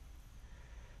country.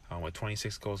 With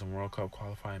 26 goals in World Cup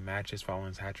qualifying matches following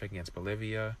his hat-trick against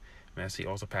Bolivia, Messi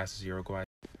also passes Uruguay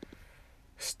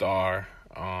star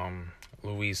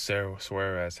Luis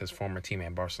Suarez, his former teammate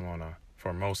in Barcelona,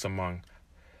 for most among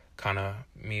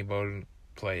CONMEBOL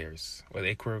players. With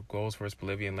 8 career goals versus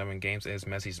Bolivia in 11 games, it is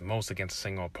Messi's most against a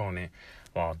single opponent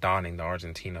while donning the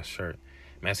Argentina shirt.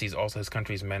 Messi is also his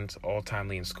country's men's all-time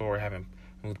leading scorer, having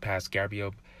moved past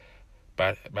Gabriel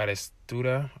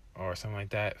Batistuta or something like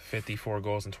that, 54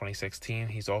 goals in 2016.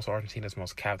 He's also Argentina's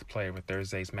most capped player with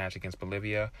Thursday's match against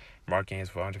Bolivia, marking his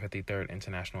 153rd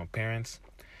international appearance.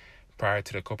 Prior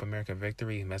to the Copa America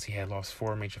victory, Messi had lost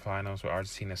 4 major finals with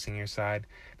Argentina's senior side.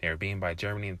 They were beaten by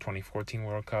Germany in the 2014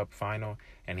 World Cup final,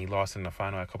 and he lost in the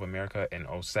final at Copa America in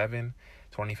 2007,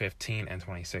 2015, and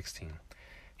 2016.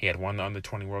 He had won the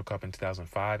Under-20 World Cup in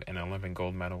 2005 and an Olympic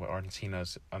gold medal with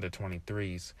Argentina's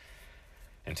Under-23s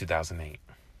in 2008.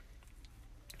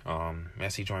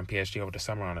 Messi joined PSG over the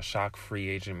summer on a shock free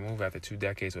agent move after 2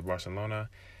 decades with Barcelona.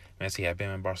 Messi had been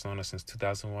in Barcelona since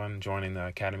 2001, joining the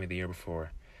academy the year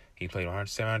before. He played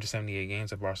 778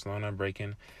 games at Barcelona,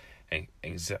 breaking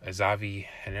Xavi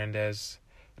Hernandez's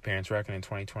appearance record in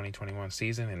 2020-21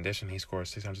 season. In addition, he scored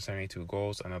 672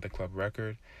 goals, another club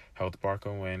record, helped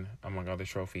Barca win, among other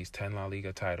trophies, 10 La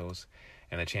Liga titles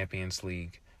and the Champions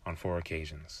League on 4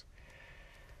 occasions.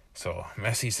 So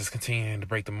Messi's just continuing to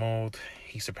break the mold.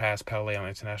 He surpassed Pele on the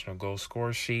international goal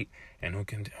scorer sheet, and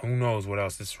who knows what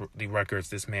else the records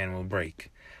this man will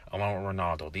break, along with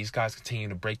Ronaldo. These guys continue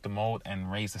to break the mold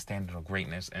and raise the standard of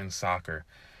greatness in soccer.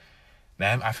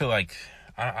 Now, I feel like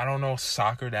I don't know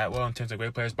soccer that well in terms of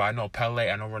great players, but I know Pele,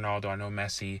 I know Ronaldo, I know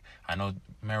Messi, I know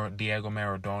Diego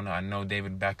Maradona, I know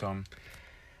David Beckham,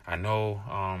 I know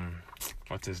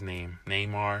what's his name,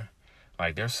 Neymar.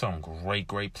 Like, there's some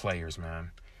great players,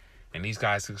 man. And these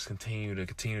guys just continue to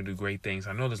do great things.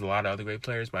 I know there's a lot of other great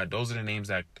players, but those are the names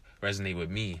that resonate with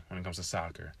me when it comes to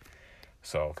soccer.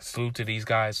 So, salute to these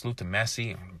guys. Salute to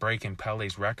Messi. Breaking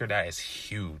Pele's record, that is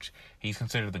huge. He's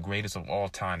considered the greatest of all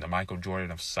time, the Michael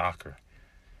Jordan of soccer.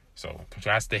 So,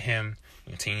 congrats to him.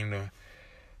 Continue to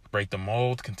break the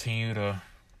mold. Continue to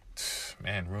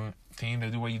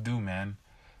do what you do, man.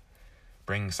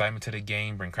 bring excitement to the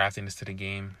game, bring craftiness to the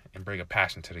game, and bring a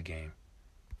passion to the game.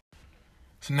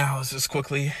 So now let's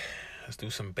do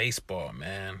some baseball,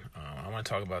 man. I want to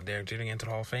talk about Derek Jeter getting to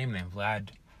the Hall of Fame and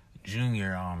Vlad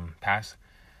Jr.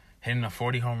 Hitting a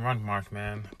 40 home run mark,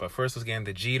 man. But first, let's get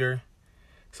into Jeter.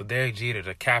 So Derek Jeter,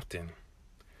 the captain,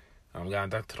 got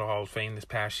inducted to the Hall of Fame this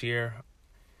past year.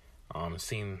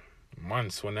 Seen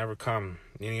months will never come.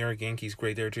 New York Yankees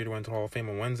great Derek Jeter went to the Hall of Fame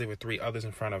on Wednesday with 3 others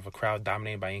in front of a crowd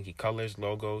dominated by Yankee colors,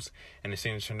 logos, and the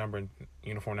signature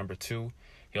uniform number 2.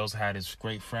 He also had his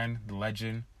great friend, the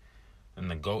legend, and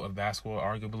the GOAT of basketball,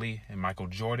 arguably, and Michael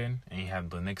Jordan. And he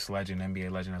had the Knicks legend,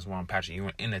 NBA legend as well, Patrick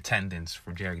Ewing, in attendance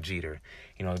for Derek Jeter.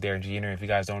 You know, Derek Jeter, if you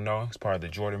guys don't know, he's part of the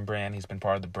Jordan brand. He's been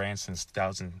part of the brand since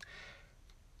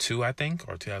 2002, I think,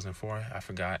 or 2004. I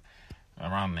forgot.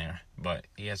 Around there. But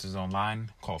he has his own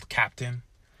line called Captain.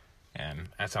 And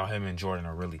that's how him and Jordan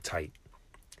are really tight.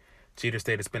 Jeter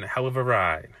stated, "It's been a hell of a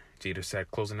ride." Jeter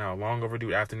said, closing out a long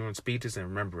overdue afternoon speeches in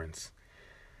remembrance.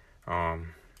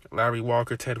 Larry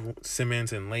Walker, Ted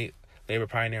Simmons, and late labor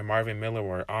pioneer Marvin Miller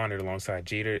were honored alongside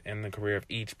Jeter, and the career of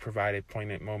each provided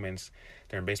poignant moments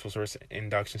during baseball's first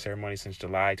induction ceremony since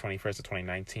July 21st of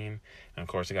 2019. And of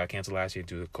course, it got canceled last year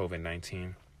due to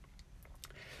COVID-19.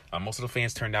 Most of the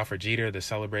fans turned out for Jeter, the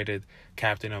celebrated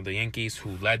captain of the Yankees,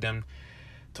 who led them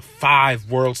to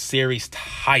 5 World Series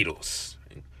titles,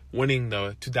 winning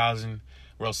the 2000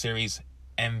 World Series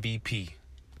MVP.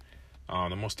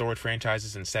 The most storied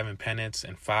franchises in 7 pennants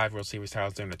and 5 World Series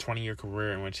titles during a 20-year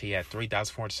career in which he had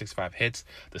 3,465 hits,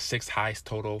 the 6th highest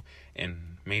total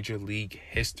in Major League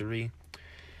history.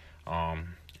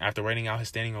 After writing out his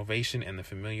standing ovation and the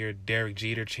familiar Derek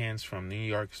Jeter chants from New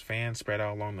York's fans spread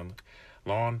out along the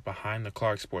lawn behind the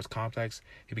Clark Sports Complex,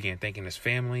 he began thanking his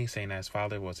family, saying that his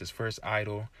father was his first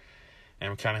idol, and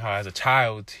recounting how as a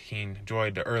child he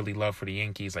enjoyed the early love for the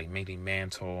Yankees like Mickey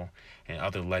Mantle and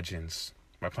other legends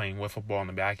by playing wiffle ball in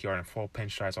the backyard in full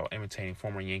pinstripes while imitating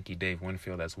former Yankee Dave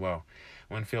Winfield as well.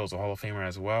 Winfield is a Hall of Famer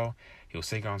as well. He was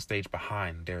singing on stage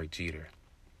behind Derek Jeter.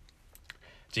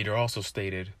 Jeter also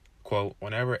stated, quote,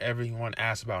 "Whenever everyone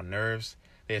asks about nerves,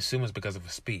 they assume it's because of a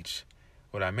speech.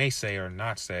 What I may say or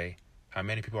not say, how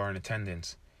many people are in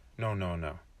attendance, no.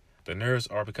 The nerves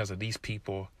are because of these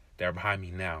people that are behind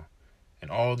me now, and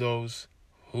all those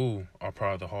who are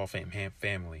part of the Hall of Fame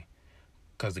family.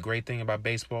 Because the great thing about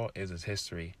baseball is its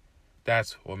history.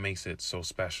 That's what makes it so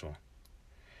special."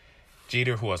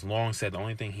 Jeter, who has long said the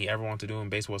only thing he ever wanted to do in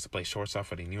baseball was to play shortstop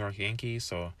for the New York Yankees,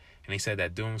 and he said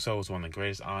that doing so was one of the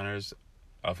greatest honors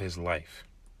of his life.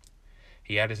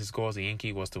 He added his goal as a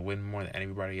Yankee was to win more than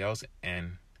anybody else,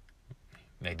 and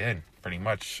they did, pretty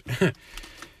much.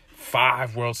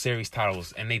 5 World Series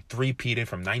titles, and they three-peated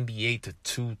from 98 to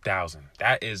 2000.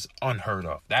 That is unheard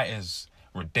of. That is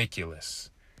ridiculous.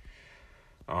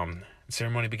 The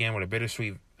ceremony began with a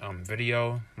bittersweet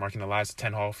video marking the lives of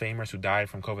 10 Hall of Famers who died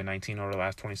from COVID-19 over the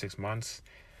last 26 months.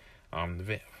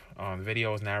 The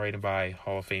video was narrated by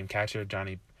Hall of Fame catcher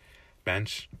Johnny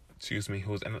Bench,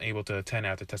 who was unable to attend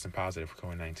after testing positive for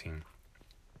COVID-19.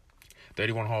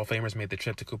 31 Hall of Famers made the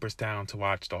trip to Cooperstown to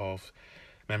watch the Hall of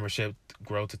membership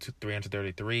grow to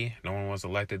 333. No one was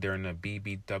elected during the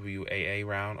BBWAA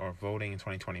round or voting in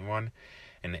 2021,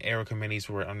 and the era committees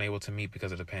were unable to meet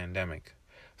because of the pandemic.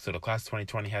 So the class of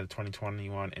 2020 had the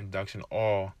 2021 induction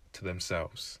all to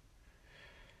themselves.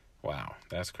 Wow,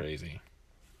 that's crazy.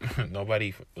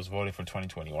 Nobody was voted for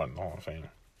 2021 in the Hall of Fame.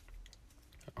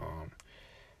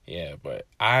 Yeah, but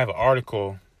I have an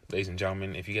article, ladies and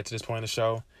gentlemen. If you get to this point in the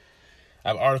show, I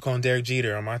have an article on Derek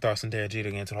Jeter, on my thoughts on Derek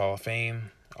Jeter getting to the Hall of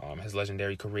Fame, his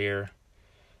legendary career.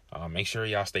 Make sure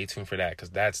y'all stay tuned for that, because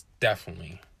that's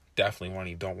definitely one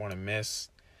you don't want to miss.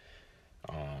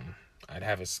 I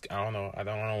don't know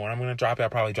when I'm going to drop it. I'll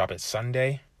probably drop it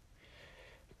Sunday.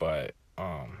 But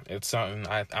it's something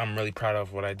I'm really proud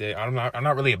of what I did. I'm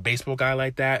not really a baseball guy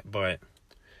like that, but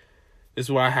this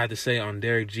is what I had to say on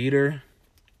Derek Jeter.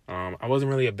 I wasn't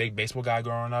really a big baseball guy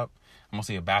growing up. I'm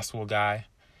mostly a basketball guy.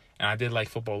 And I did like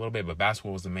football a little bit, but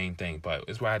basketball was the main thing. But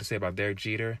this is what I had to say about Derek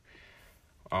Jeter.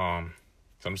 So I'm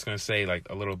just going to say like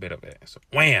a little bit of it. So,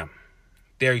 wham!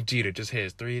 Derek Jeter just hit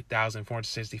his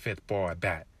 3,465th ball at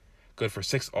bat. Good for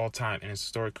 6 all-time in his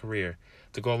historic career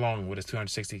to go along with his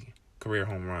 260 career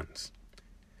home runs.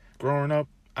 Growing up,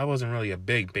 I wasn't really a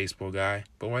big baseball guy,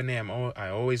 but one name I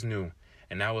always knew,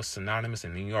 and that was synonymous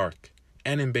in New York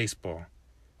and in baseball,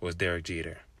 was Derek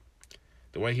Jeter.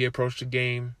 The way he approached the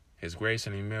game, his grace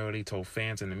and humility told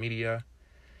fans and the media,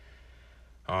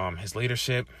 his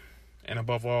leadership, and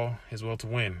above all, his will to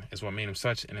win is what made him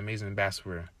such an amazing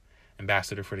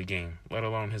ambassador for the game, let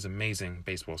alone his amazing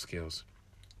baseball skills.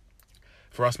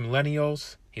 For us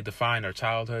millennials, he defined our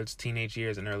childhoods, teenage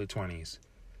years, and early 20s.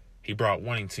 He brought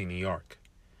winning to New York,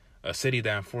 a city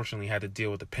that unfortunately had to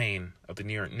deal with the pain of the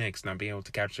New York Knicks not being able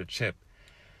to capture a chip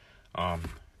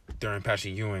during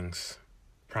Patrick Ewing's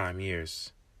prime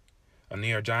years. A New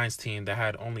York Giants team that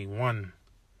had only one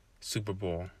Super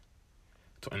Bowl in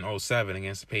 2007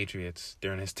 against the Patriots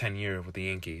during his tenure with the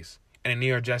Yankees. And a New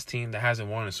York Jets team that hasn't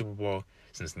won a Super Bowl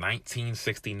since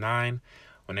 1969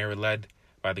 when they were led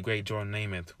by the great Jordan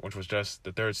Namath, which was just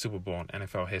the third Super Bowl in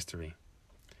NFL history.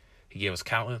 He gave us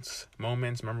countless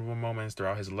moments, memorable moments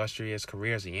throughout his illustrious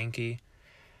career as a Yankee.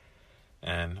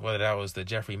 And whether that was the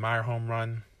Jeffrey Meyer home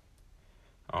run,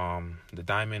 the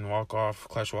Diamond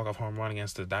clutch walk-off home run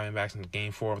against the Diamondbacks in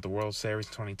Game 4 of the World Series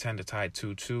in 2010 to tie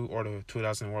 2-2, or the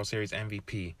 2000 World Series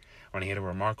MVP when he hit a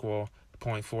remarkable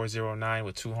 .409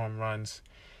 with 2 home runs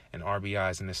and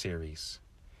RBIs in the series.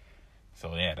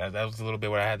 So, yeah, that was a little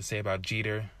bit what I had to say about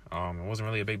Jeter. I wasn't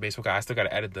really a big baseball guy. I still got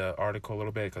to edit the article a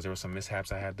little bit because there were some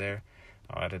mishaps I had there.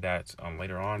 I'll edit that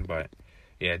later on. But,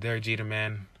 yeah, Derek Jeter,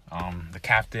 man, the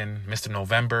captain, Mr.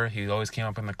 November. He always came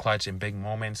up in the clutch in big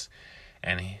moments.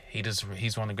 And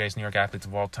he's one of the greatest New York athletes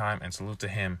of all time. And salute to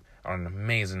him on an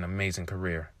amazing, amazing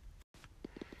career.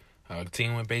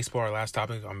 Continuing with baseball, our last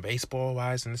topic on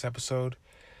baseball-wise in this episode.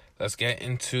 Let's get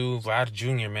into Vlad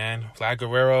Jr., man. Vlad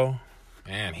Guerrero,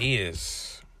 man,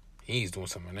 he's doing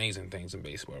some amazing things in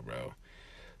baseball, bro.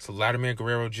 So Vladimir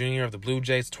Guerrero Jr. of the Blue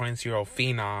Jays, 22-year-old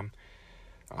phenom,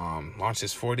 launched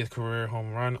his 40th career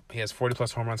home run. He has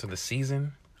 40-plus home runs of the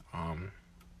season.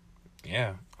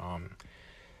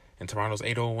 In Toronto's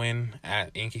 8-0 win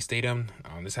at Yankee Stadium.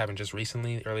 This happened just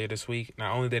recently, earlier this week.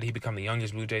 Not only did he become the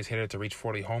youngest Blue Jays hitter to reach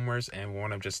 40 homers and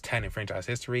one of just 10 in franchise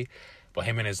history, but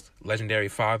him and his legendary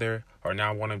father are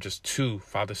now one of just 2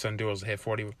 father-son duos to hit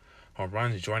 40 home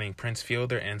runs, joining Prince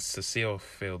Fielder and Cecil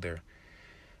Fielder.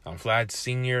 Vlad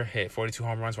Sr. hit 42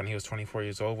 home runs when he was 24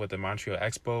 years old with the Montreal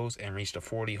Expos and reached a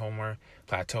 40-homer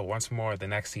plateau once more the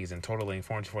next season, totaling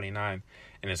 449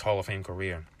 in his Hall of Fame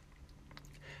career.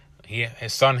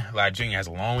 His son, Vlad Jr., has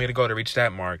a long way to go to reach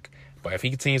that mark. But if he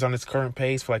continues on his current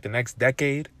pace for like the next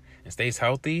decade and stays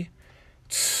healthy,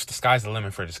 the sky's the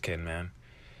limit for this kid, man.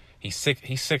 He's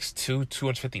 6'2",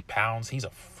 250 pounds. He's a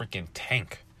freaking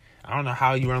tank. I don't know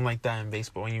how you run like that in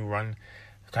baseball when you run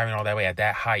climbing all that way at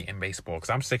that height in baseball. Because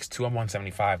I'm 6'2", I'm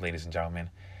 175, ladies and gentlemen.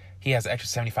 He has an extra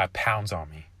 75 pounds on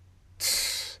me.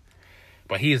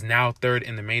 But he is now third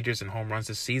in the majors in home runs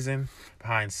this season,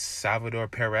 behind Salvador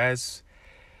Perez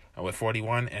with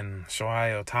 41, and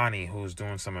Shohei Ohtani, who's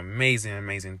doing some amazing,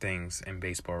 amazing things in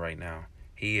baseball right now.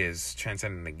 He is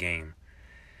transcending the game.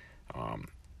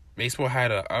 Baseball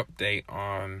had an update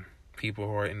on people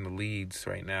who are in the leads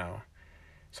right now.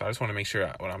 So I just want to make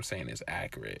sure what I'm saying is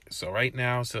accurate. So right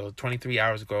now, 23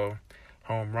 hours ago,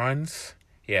 home runs,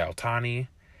 Ohtani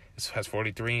has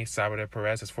 43, Salvador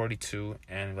Perez has 42,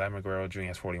 and Vladimir Guerrero Jr.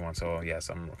 has 41. So, yes,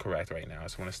 I'm correct right now. I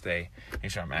just want to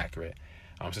make sure I'm accurate.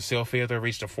 Cecil Fielder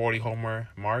reached a 40-homer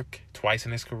mark twice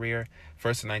in his career.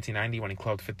 First in 1990 when he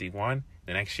clubbed 51.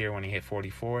 The next year when he hit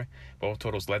 44. Both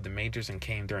totals led the majors and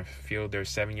came during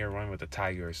Fielder's 7-year run with the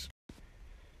Tigers.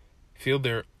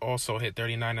 Fielder also hit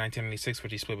 39 in 1996,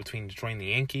 which he split between Detroit and the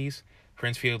Yankees.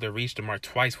 Prince Fielder reached the mark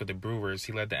twice with the Brewers.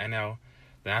 He led the NL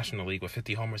National League with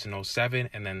 50 homers in 2007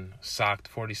 and then socked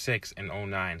 46 in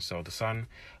 2009. So the son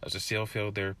of Cecil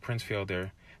Fielder, Prince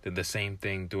Fielder, did the same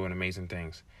thing, doing amazing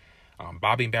things.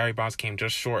 Bobby and Barry Bonds came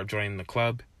just short of joining the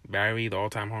club. Barry, the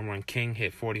all-time home run king,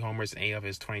 hit 40 homers in 8 of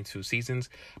his 22 seasons,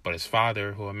 but his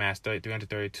father, who amassed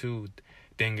 332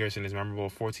 dingers in his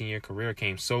memorable 14-year career,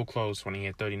 came so close when he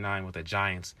hit 39 with the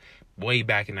Giants way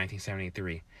back in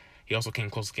 1973. He also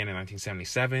came close again in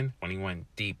 1977 when he went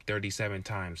deep 37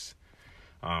 times.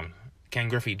 Ken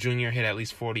Griffey Jr. hit at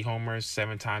least 40 homers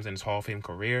 7 times in his Hall of Fame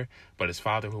career, but his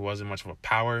father, who wasn't much of a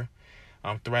power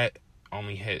threat,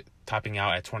 only hit topping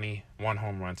out at 21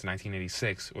 home runs in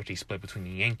 1986, which he split between the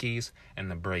Yankees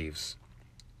and the Braves.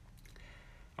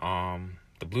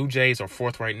 The Blue Jays are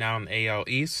 4th right now in the AL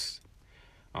East.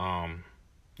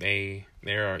 They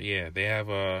have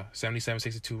a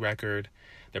 77-62 record.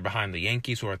 They're behind the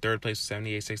Yankees, who are 3rd place with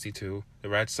 78-62. The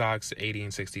Red Sox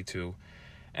 80-62,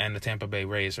 and the Tampa Bay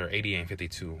Rays are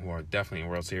 80-52, who are definitely a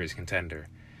World Series contender.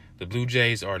 The Blue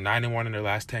Jays are 9-1 in their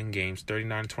last 10 games,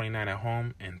 39-29 at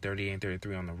home, and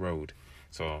 38-33 on the road.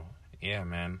 So, yeah,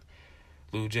 man.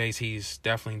 Blue Jays, he's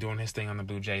definitely doing his thing on the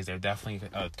Blue Jays. They're definitely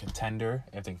a contender.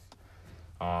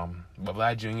 But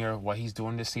Vlad Jr., what he's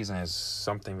doing this season is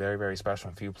something very, very special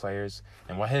for few players.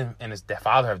 And what him and his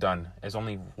father have done is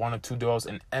only one of 2 duos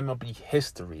in MLB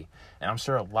history. And I'm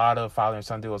sure a lot of father and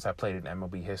son duos have played in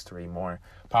MLB history more,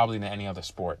 probably than any other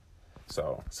sport.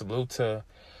 So salute to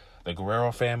the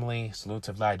Guerrero family. Salute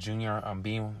to Vlad Jr.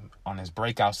 Being on his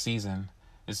breakout season.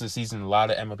 This is a season a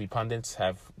lot of MLB pundits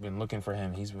have been looking for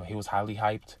him. He was highly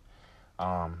hyped.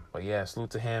 But yeah,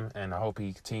 salute to him, and I hope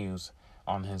he continues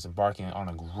on his embarking on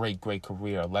a great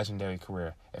career, a legendary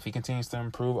career. If he continues to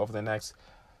improve over the next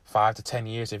 5 to 10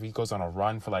 years, if he goes on a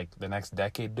run for like the next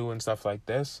decade doing stuff like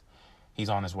this, he's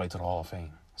on his way to the Hall of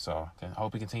Fame. So I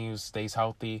hope he continues, stays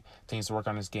healthy, continues to work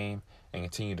on his game, and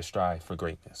continue to strive for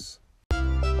greatness.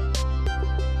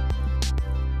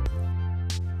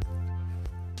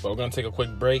 But we're going to take a quick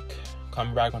break.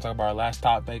 Coming back, we're going to talk about our last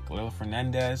topic, Leylah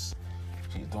Fernandez.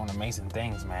 She's doing amazing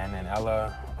things, man. And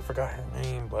Ella, I forgot her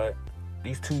name, but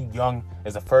these two young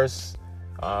is the first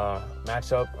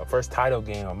matchup, a first title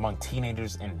game among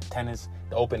teenagers in tennis,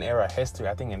 the Open era history,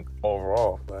 I think, in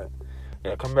overall. But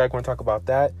yeah, coming back, we're going to talk about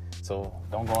that. So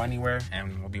don't go anywhere,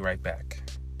 and we'll be right back.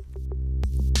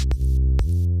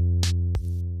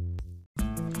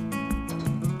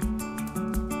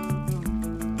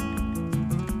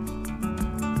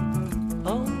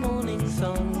 Oh, morning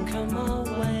sun, come our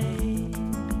way.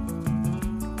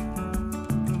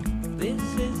 This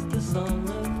is the song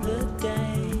of the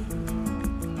day.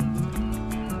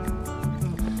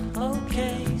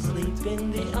 Okay, sleep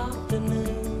in the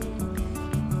afternoon.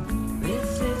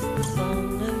 This is the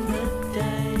song of the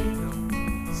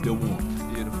day. Still warm.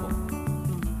 Beautiful.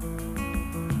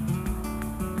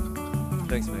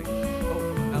 Thanks, Megan.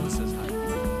 Oh, Alice says hi.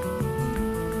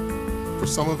 For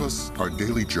some of us, our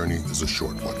daily journey is a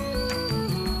short one.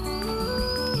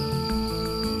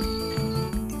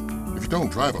 If you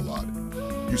don't drive a lot,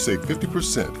 you save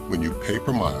 50% when you pay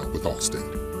per mile with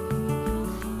Allstate.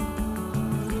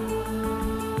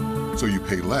 So you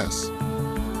pay less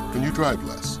when you drive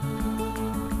less.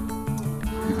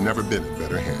 You've never been in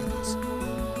better hands.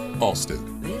 Allstate.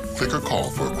 Click or call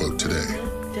for a quote today.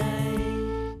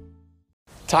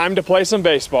 Time to play some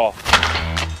baseball.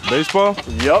 Baseball?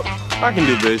 Yup. I can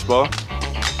do baseball.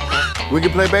 We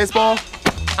can play baseball?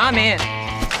 I'm in.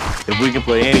 If we can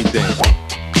play anything.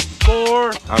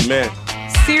 Four. I'm in.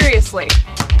 Seriously.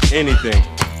 Anything.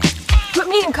 Put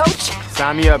me in, coach.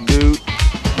 Sign me up, dude.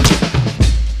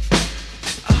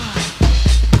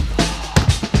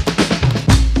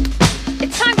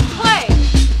 It's time to play.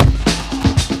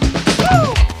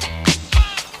 Woo!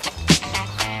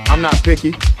 I'm not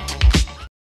picky.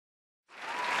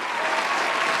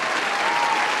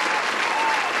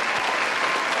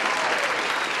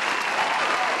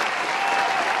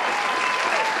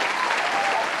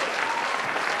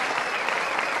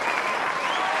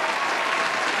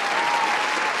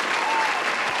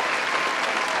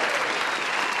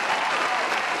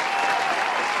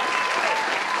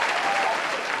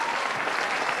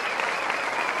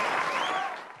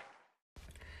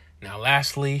 Now,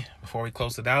 lastly, before we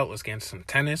close it out, let's get into some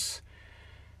tennis.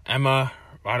 Emma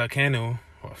Raducanu,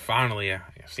 or finally, I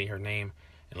see her name,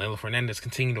 and Leylah Fernandez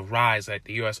continue to rise at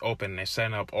the U.S. Open. They're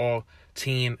setting up all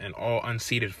team and all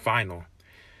unseeded final.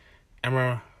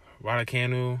 Emma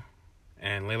Raducanu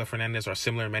and Leylah Fernandez are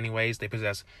similar in many ways. They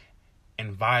possess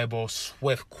inviolable,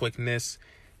 swift quickness.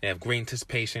 They have great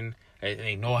anticipation.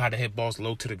 They know how to hit balls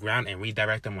low to the ground and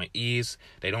redirect them with ease.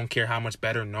 They don't care how much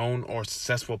better known or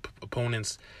successful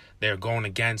opponents they're going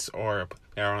against or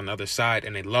they're on the other side,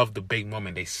 and they love the big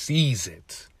moment. They seize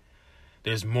it.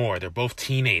 There's more. They're both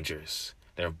teenagers.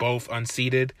 They're both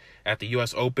unseeded at the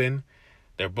U.S. Open.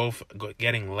 They're both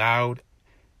getting loud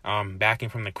backing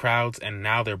from the crowds, and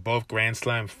now they're both Grand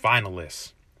Slam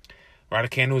finalists.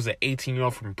 Raducanu is an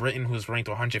 18-year-old from Britain who's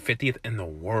ranked 150th in the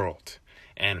world.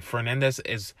 And Fernandez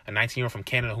is a 19-year-old from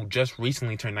Canada who just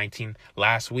recently turned 19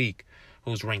 last week,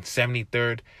 who's ranked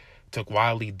 73rd, took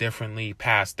wildly differently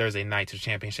past Thursday night to the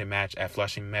championship match at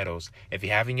Flushing Meadows. If you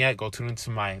haven't yet, go tune into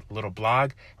my little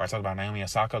blog where I talk about Naomi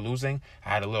Osaka losing. I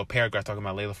had a little paragraph talking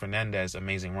about Leylah Fernandez's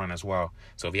amazing run as well.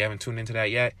 So if you haven't tuned into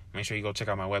that yet, make sure you go check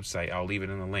out my website. I'll leave it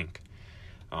in the link.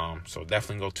 So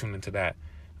definitely go tune into that.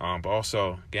 But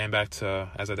also, getting back to,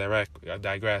 as I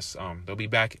digress, they'll be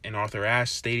back in Arthur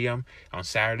Ashe Stadium on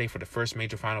Saturday for the first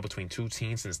major final between two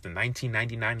teams since the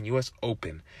 1999 U.S.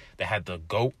 Open that had the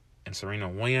GOAT and Serena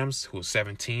Williams, who was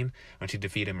 17, when she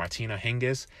defeated Martina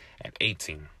Hingis at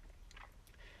 18.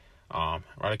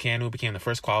 Raducanu became the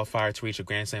first qualifier to reach a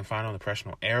Grand Slam final in the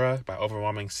professional era by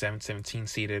overwhelming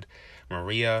 17-seeded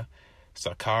Maria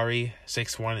Sakkari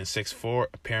 6-1 and 6-4,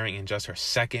 appearing in just her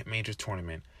second major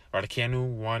tournament. Raducanu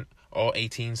won all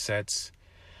 18 sets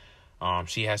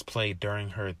she has played during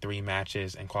her 3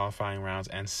 matches in qualifying rounds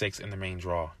and 6 in the main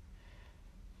draw.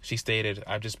 She stated,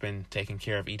 "I've just been taking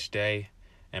care of each day,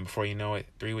 and before you know it,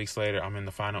 3 weeks later, I'm in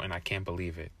the final, and I can't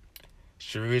believe it."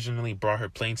 She originally bought her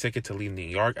plane ticket to leave New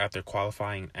York after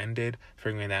qualifying ended,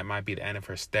 figuring that might be the end of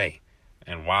her stay.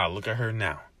 And wow, look at her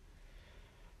now.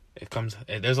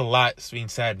 There's a lot being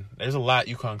said. There's a lot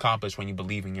you can accomplish when you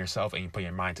believe in yourself and you put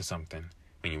your mind to something.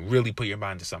 When you really put your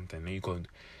mind to something, you could,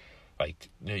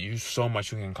 there's so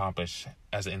much you can accomplish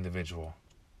as an individual.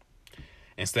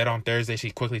 Instead, on Thursday, she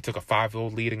quickly took a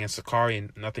 5-0 lead against Sakkari,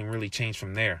 and nothing really changed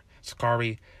from there.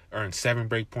 Sakkari earned 7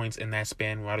 break points in that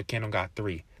span. Raducanu got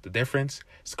 3. The difference?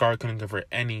 Sakkari couldn't convert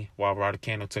any, while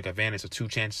Raducanu took advantage of 2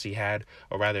 chances she had,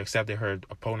 or rather accepted her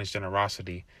opponent's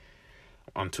generosity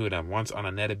on 2 of them, once on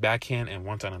a netted backhand and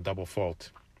once on a double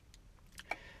fault.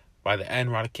 By the end,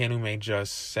 Raducanu made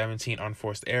just 17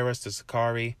 unforced errors to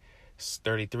Sakkari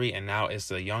 33, and now is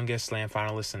the youngest slam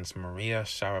finalist since Maria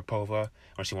Sharapova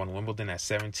when she won Wimbledon at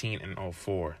 17 and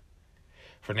 04.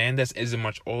 Fernandez isn't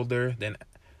much older than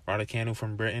Raducanu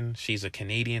from Britain. She's a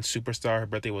Canadian superstar. Her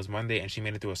birthday was Monday, and she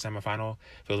made it through a semifinal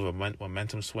filled with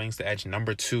momentum swings to edge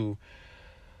number 2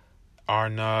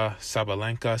 Aryna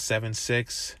Sabalenka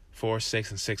 7-6, 4-6,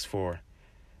 and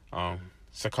 6-4.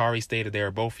 Sakkari stated they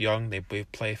are both young. They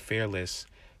play fearless,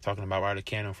 talking about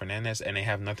Raducanu and Fernandez, and they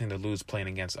have nothing to lose playing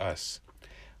against us.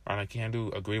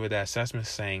 Raducanu agreed with that assessment,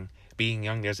 saying, being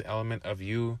young, there's an element of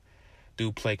you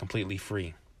do play completely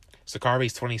free. Sakkari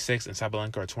is 26 and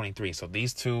Sabalenka are 23, so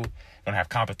these two are going to have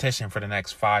competition for the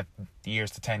next 5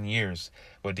 years to 10 years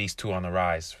with these two on the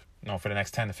rise. No, for the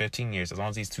next 10 to 15 years, as long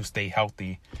as these two stay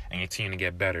healthy and continue to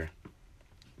get better.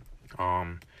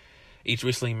 Each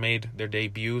recently made their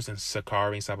debuts in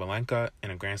Sakkari and Sabalenka in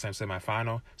a Grand Slam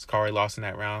semifinal. Sakkari lost in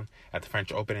that round at the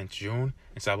French Open in June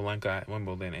and Sabalenka at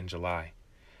Wimbledon in July.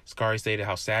 Sakkari stated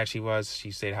how sad she was. She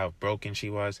stated how broken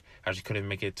she was, how she couldn't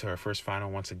make it to her first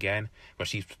final once again, but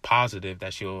she's positive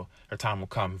that her time will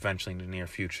come eventually in the near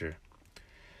future.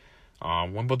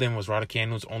 Wimbledon was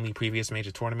Raducanu's only previous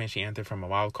major tournament. She entered from a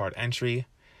wildcard entry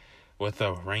with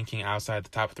a ranking outside the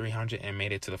top 300 and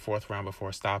made it to the 4th round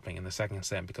before stopping in the second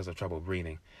set because of trouble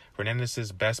breathing.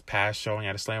 Fernandez's best pass showing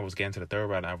at a slam was getting to the 3rd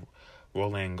round at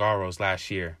Roland Garros last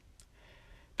year.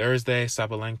 Thursday,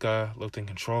 Sabalenka looked in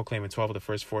control, claiming 12 of the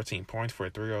first 14 points for a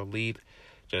 3-0 lead.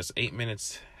 Just 8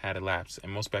 minutes had elapsed,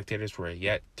 and most spectators were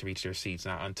yet to reach their seats.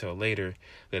 Not until later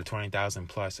did the 20,000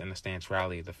 plus in the stands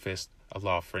rally, the fist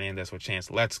aloft. Fernandez would chant,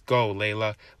 "Let's go,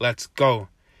 Layla, let's go,"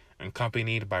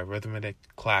 accompanied by rhythmic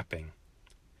clapping.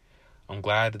 I'm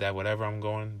glad that whatever I'm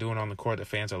doing on the court, the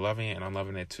fans are loving it, and I'm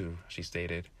loving it too, she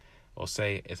stated. We'll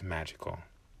say it's magical.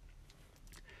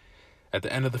 At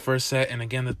the end of the first set, and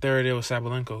again the third, it was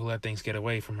Sabalenka who let things get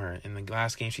away from her. In the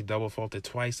last game, she double faulted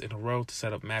twice in a row to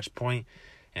set up match point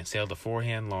and sailed the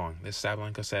forehand long. This,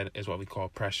 Sabalenka said, is what we call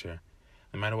pressure.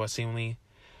 No matter what, seemingly,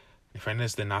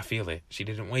 Fernandez did not feel it. She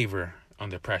didn't waver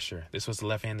under pressure. This was the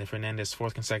left-handed Fernandez's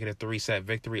 4th consecutive 3-set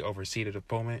victory over a seeded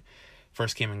opponent.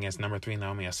 First came against number 3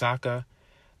 Naomi Osaka,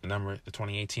 the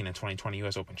 2018 and 2020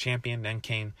 U.S. Open champion. Then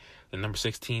came the number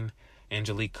 16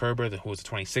 Angelique Kerber, who was the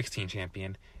 2016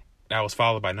 champion. That was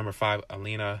followed by number 5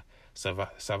 Alina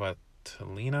Sabalenka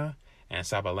and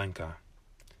Sabalenka.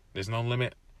 There's no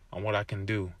limit on what I can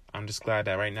do. I'm just glad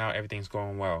that right now everything's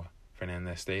going well,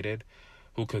 Fernandez stated,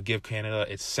 who could give Canada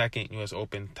its 2nd U.S.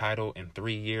 Open title in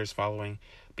 3 years following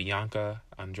Bianca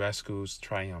Andreescu's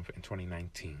triumph in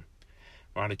 2019.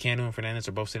 Raducanu and Fernandez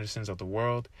are both citizens of the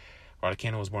world.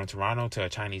 Raducanu was born in Toronto to a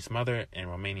Chinese mother and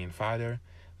Romanian father.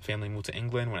 The family moved to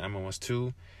England when Emma was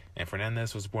 2, and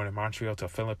Fernandez was born in Montreal to a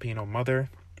Filipino mother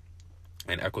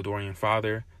and Ecuadorian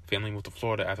father. The family moved to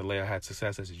Florida after Leia had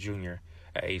success as a junior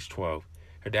at age 12.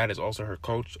 Her dad is also her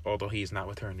coach, although he is not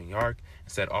with her in New York,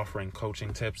 instead offering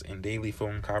coaching tips and daily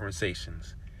phone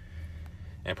conversations.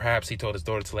 And perhaps he told his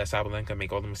daughter to let Sabalenka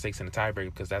make all the mistakes in the tiebreak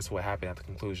because that's what happened at the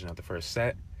conclusion of the first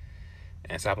set.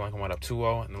 And Sabalenka went up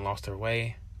 2-0 and then lost her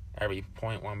way. Every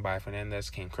point won by Fernandez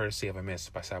came courtesy of a miss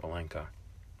by Sabalenka.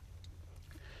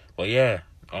 Well, yeah,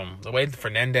 the way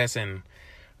Fernandez and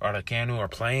Raducanu are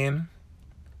playing,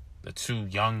 the two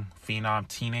young phenom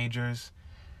teenagers,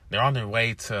 they're on their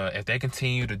way to, if they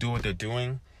continue to do what they're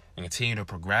doing and continue to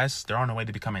progress, they're on their way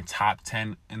to becoming top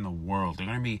 10 in the world. Their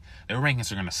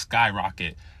rankings are going to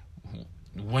skyrocket.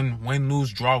 Win,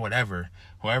 lose, draw, whatever.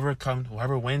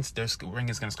 Whoever wins, their ranking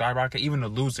is going to skyrocket. Even the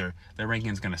loser, their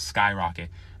ranking is going to skyrocket.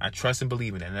 I trust and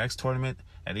believe it. In the next tournament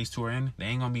that these two are in, they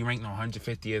ain't going to be ranked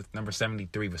 150th, number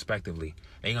 73, respectively.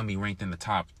 They going to be ranked in the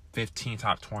top 15,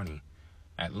 top 20,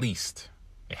 at least.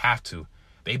 They have to.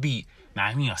 They beat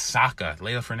Naomi Osaka,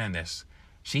 Leila Fernandez.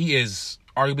 She is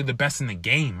arguably the best in the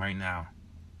game right now.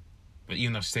 But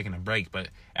even though she's taking a break, but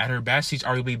at her best, she's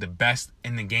arguably the best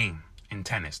in the game in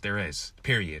tennis. There is,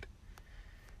 period.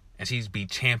 and she's beat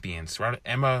champions.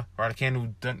 Emma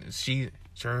Raducanu,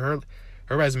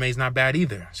 her resume is not bad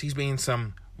either. She's being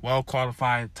some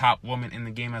well-qualified top woman in the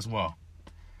game as well.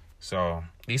 So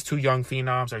these two young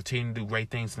phenoms are continuing to do great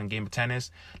things in the game of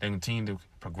tennis. They continue to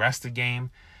progress the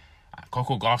game.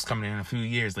 Coco Gauff's coming in a few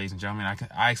years, ladies and gentlemen.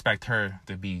 I expect her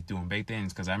to be doing big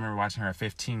things because I remember watching her at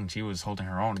 15. She was holding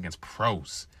her own against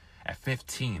pros at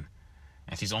 15.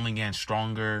 And she's only getting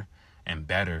stronger and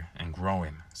better and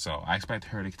growing. So I expect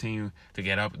her to continue to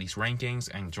get up these rankings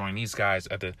and join these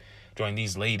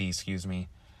ladies,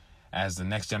 as the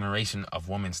next generation of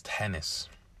women's tennis.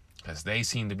 Because they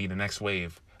seem to be the next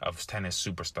wave of tennis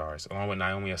superstars, along with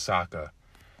Naomi Osaka.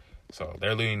 So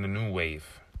they're leading the new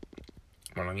wave.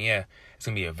 But yeah, it's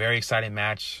going to be a very exciting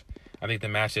match. I think the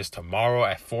match is tomorrow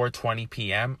at 4:20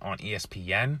 p.m. on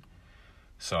ESPN.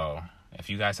 So if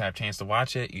you guys have a chance to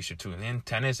watch it, you should tune in.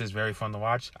 Tennis is very fun to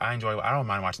watch. I don't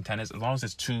mind watching tennis as long as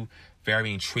it's two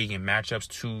very intriguing matchups,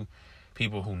 two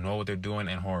people who know what they're doing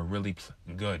and who are really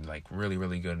good, like really,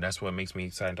 really good. That's what makes me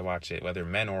excited to watch it, whether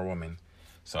men or women.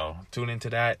 So tune into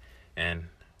that, and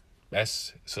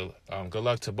good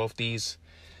luck to both these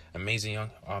amazing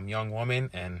young women,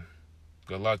 and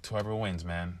good luck to whoever wins,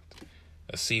 man.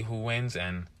 Let's see who wins,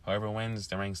 and whoever wins,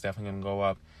 the rank's definitely going to go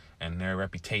up, and their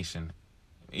reputation.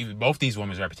 Both these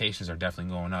women's reputations are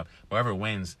definitely going up. Whoever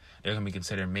wins, they're going to be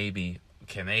considered maybe,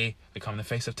 can they become the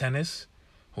face of tennis?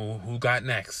 Who got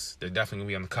next? They're definitely going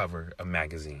to be on the cover of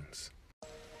magazines.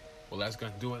 Well, that's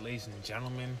going to do it, ladies and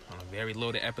gentlemen. On a very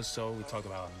loaded episode, we talked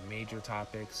about major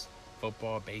topics: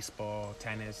 football, baseball,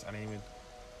 tennis,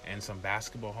 and some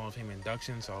basketball Hall of Fame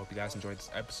inductions. So I hope you guys enjoyed this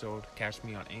episode. Catch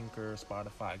me on Anchor,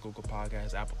 Spotify, Google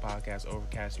Podcasts, Apple Podcasts,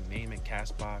 Overcast, you name it,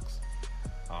 CastBox.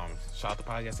 Shout out the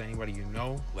podcast to anybody you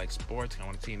know, like sports. I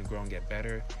want to see you to grow and get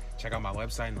better. Check out my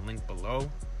website in the link below,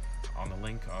 on the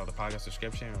link of the podcast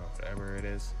description or whatever it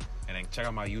is. And then check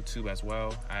out my YouTube as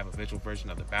well. I have a visual version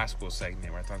of the basketball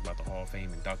segment where I talk about the Hall of Fame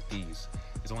inductees.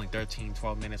 It's only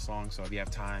 12 minutes long, so if you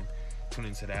have time, tune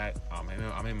into that.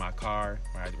 I'm in my car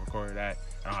where I recorded that.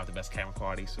 I don't have the best camera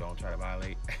quality, so don't try to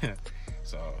violate.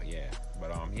 So yeah,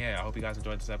 but I hope you guys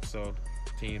enjoyed this episode.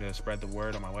 Continue to spread the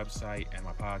word on my website and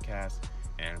my podcast.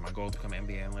 And my goal to become an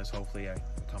NBA analyst, hopefully it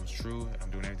comes true. I'm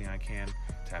doing everything I can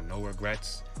to have no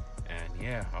regrets. And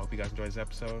yeah, I hope you guys enjoyed this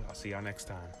episode. I'll see y'all next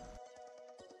time.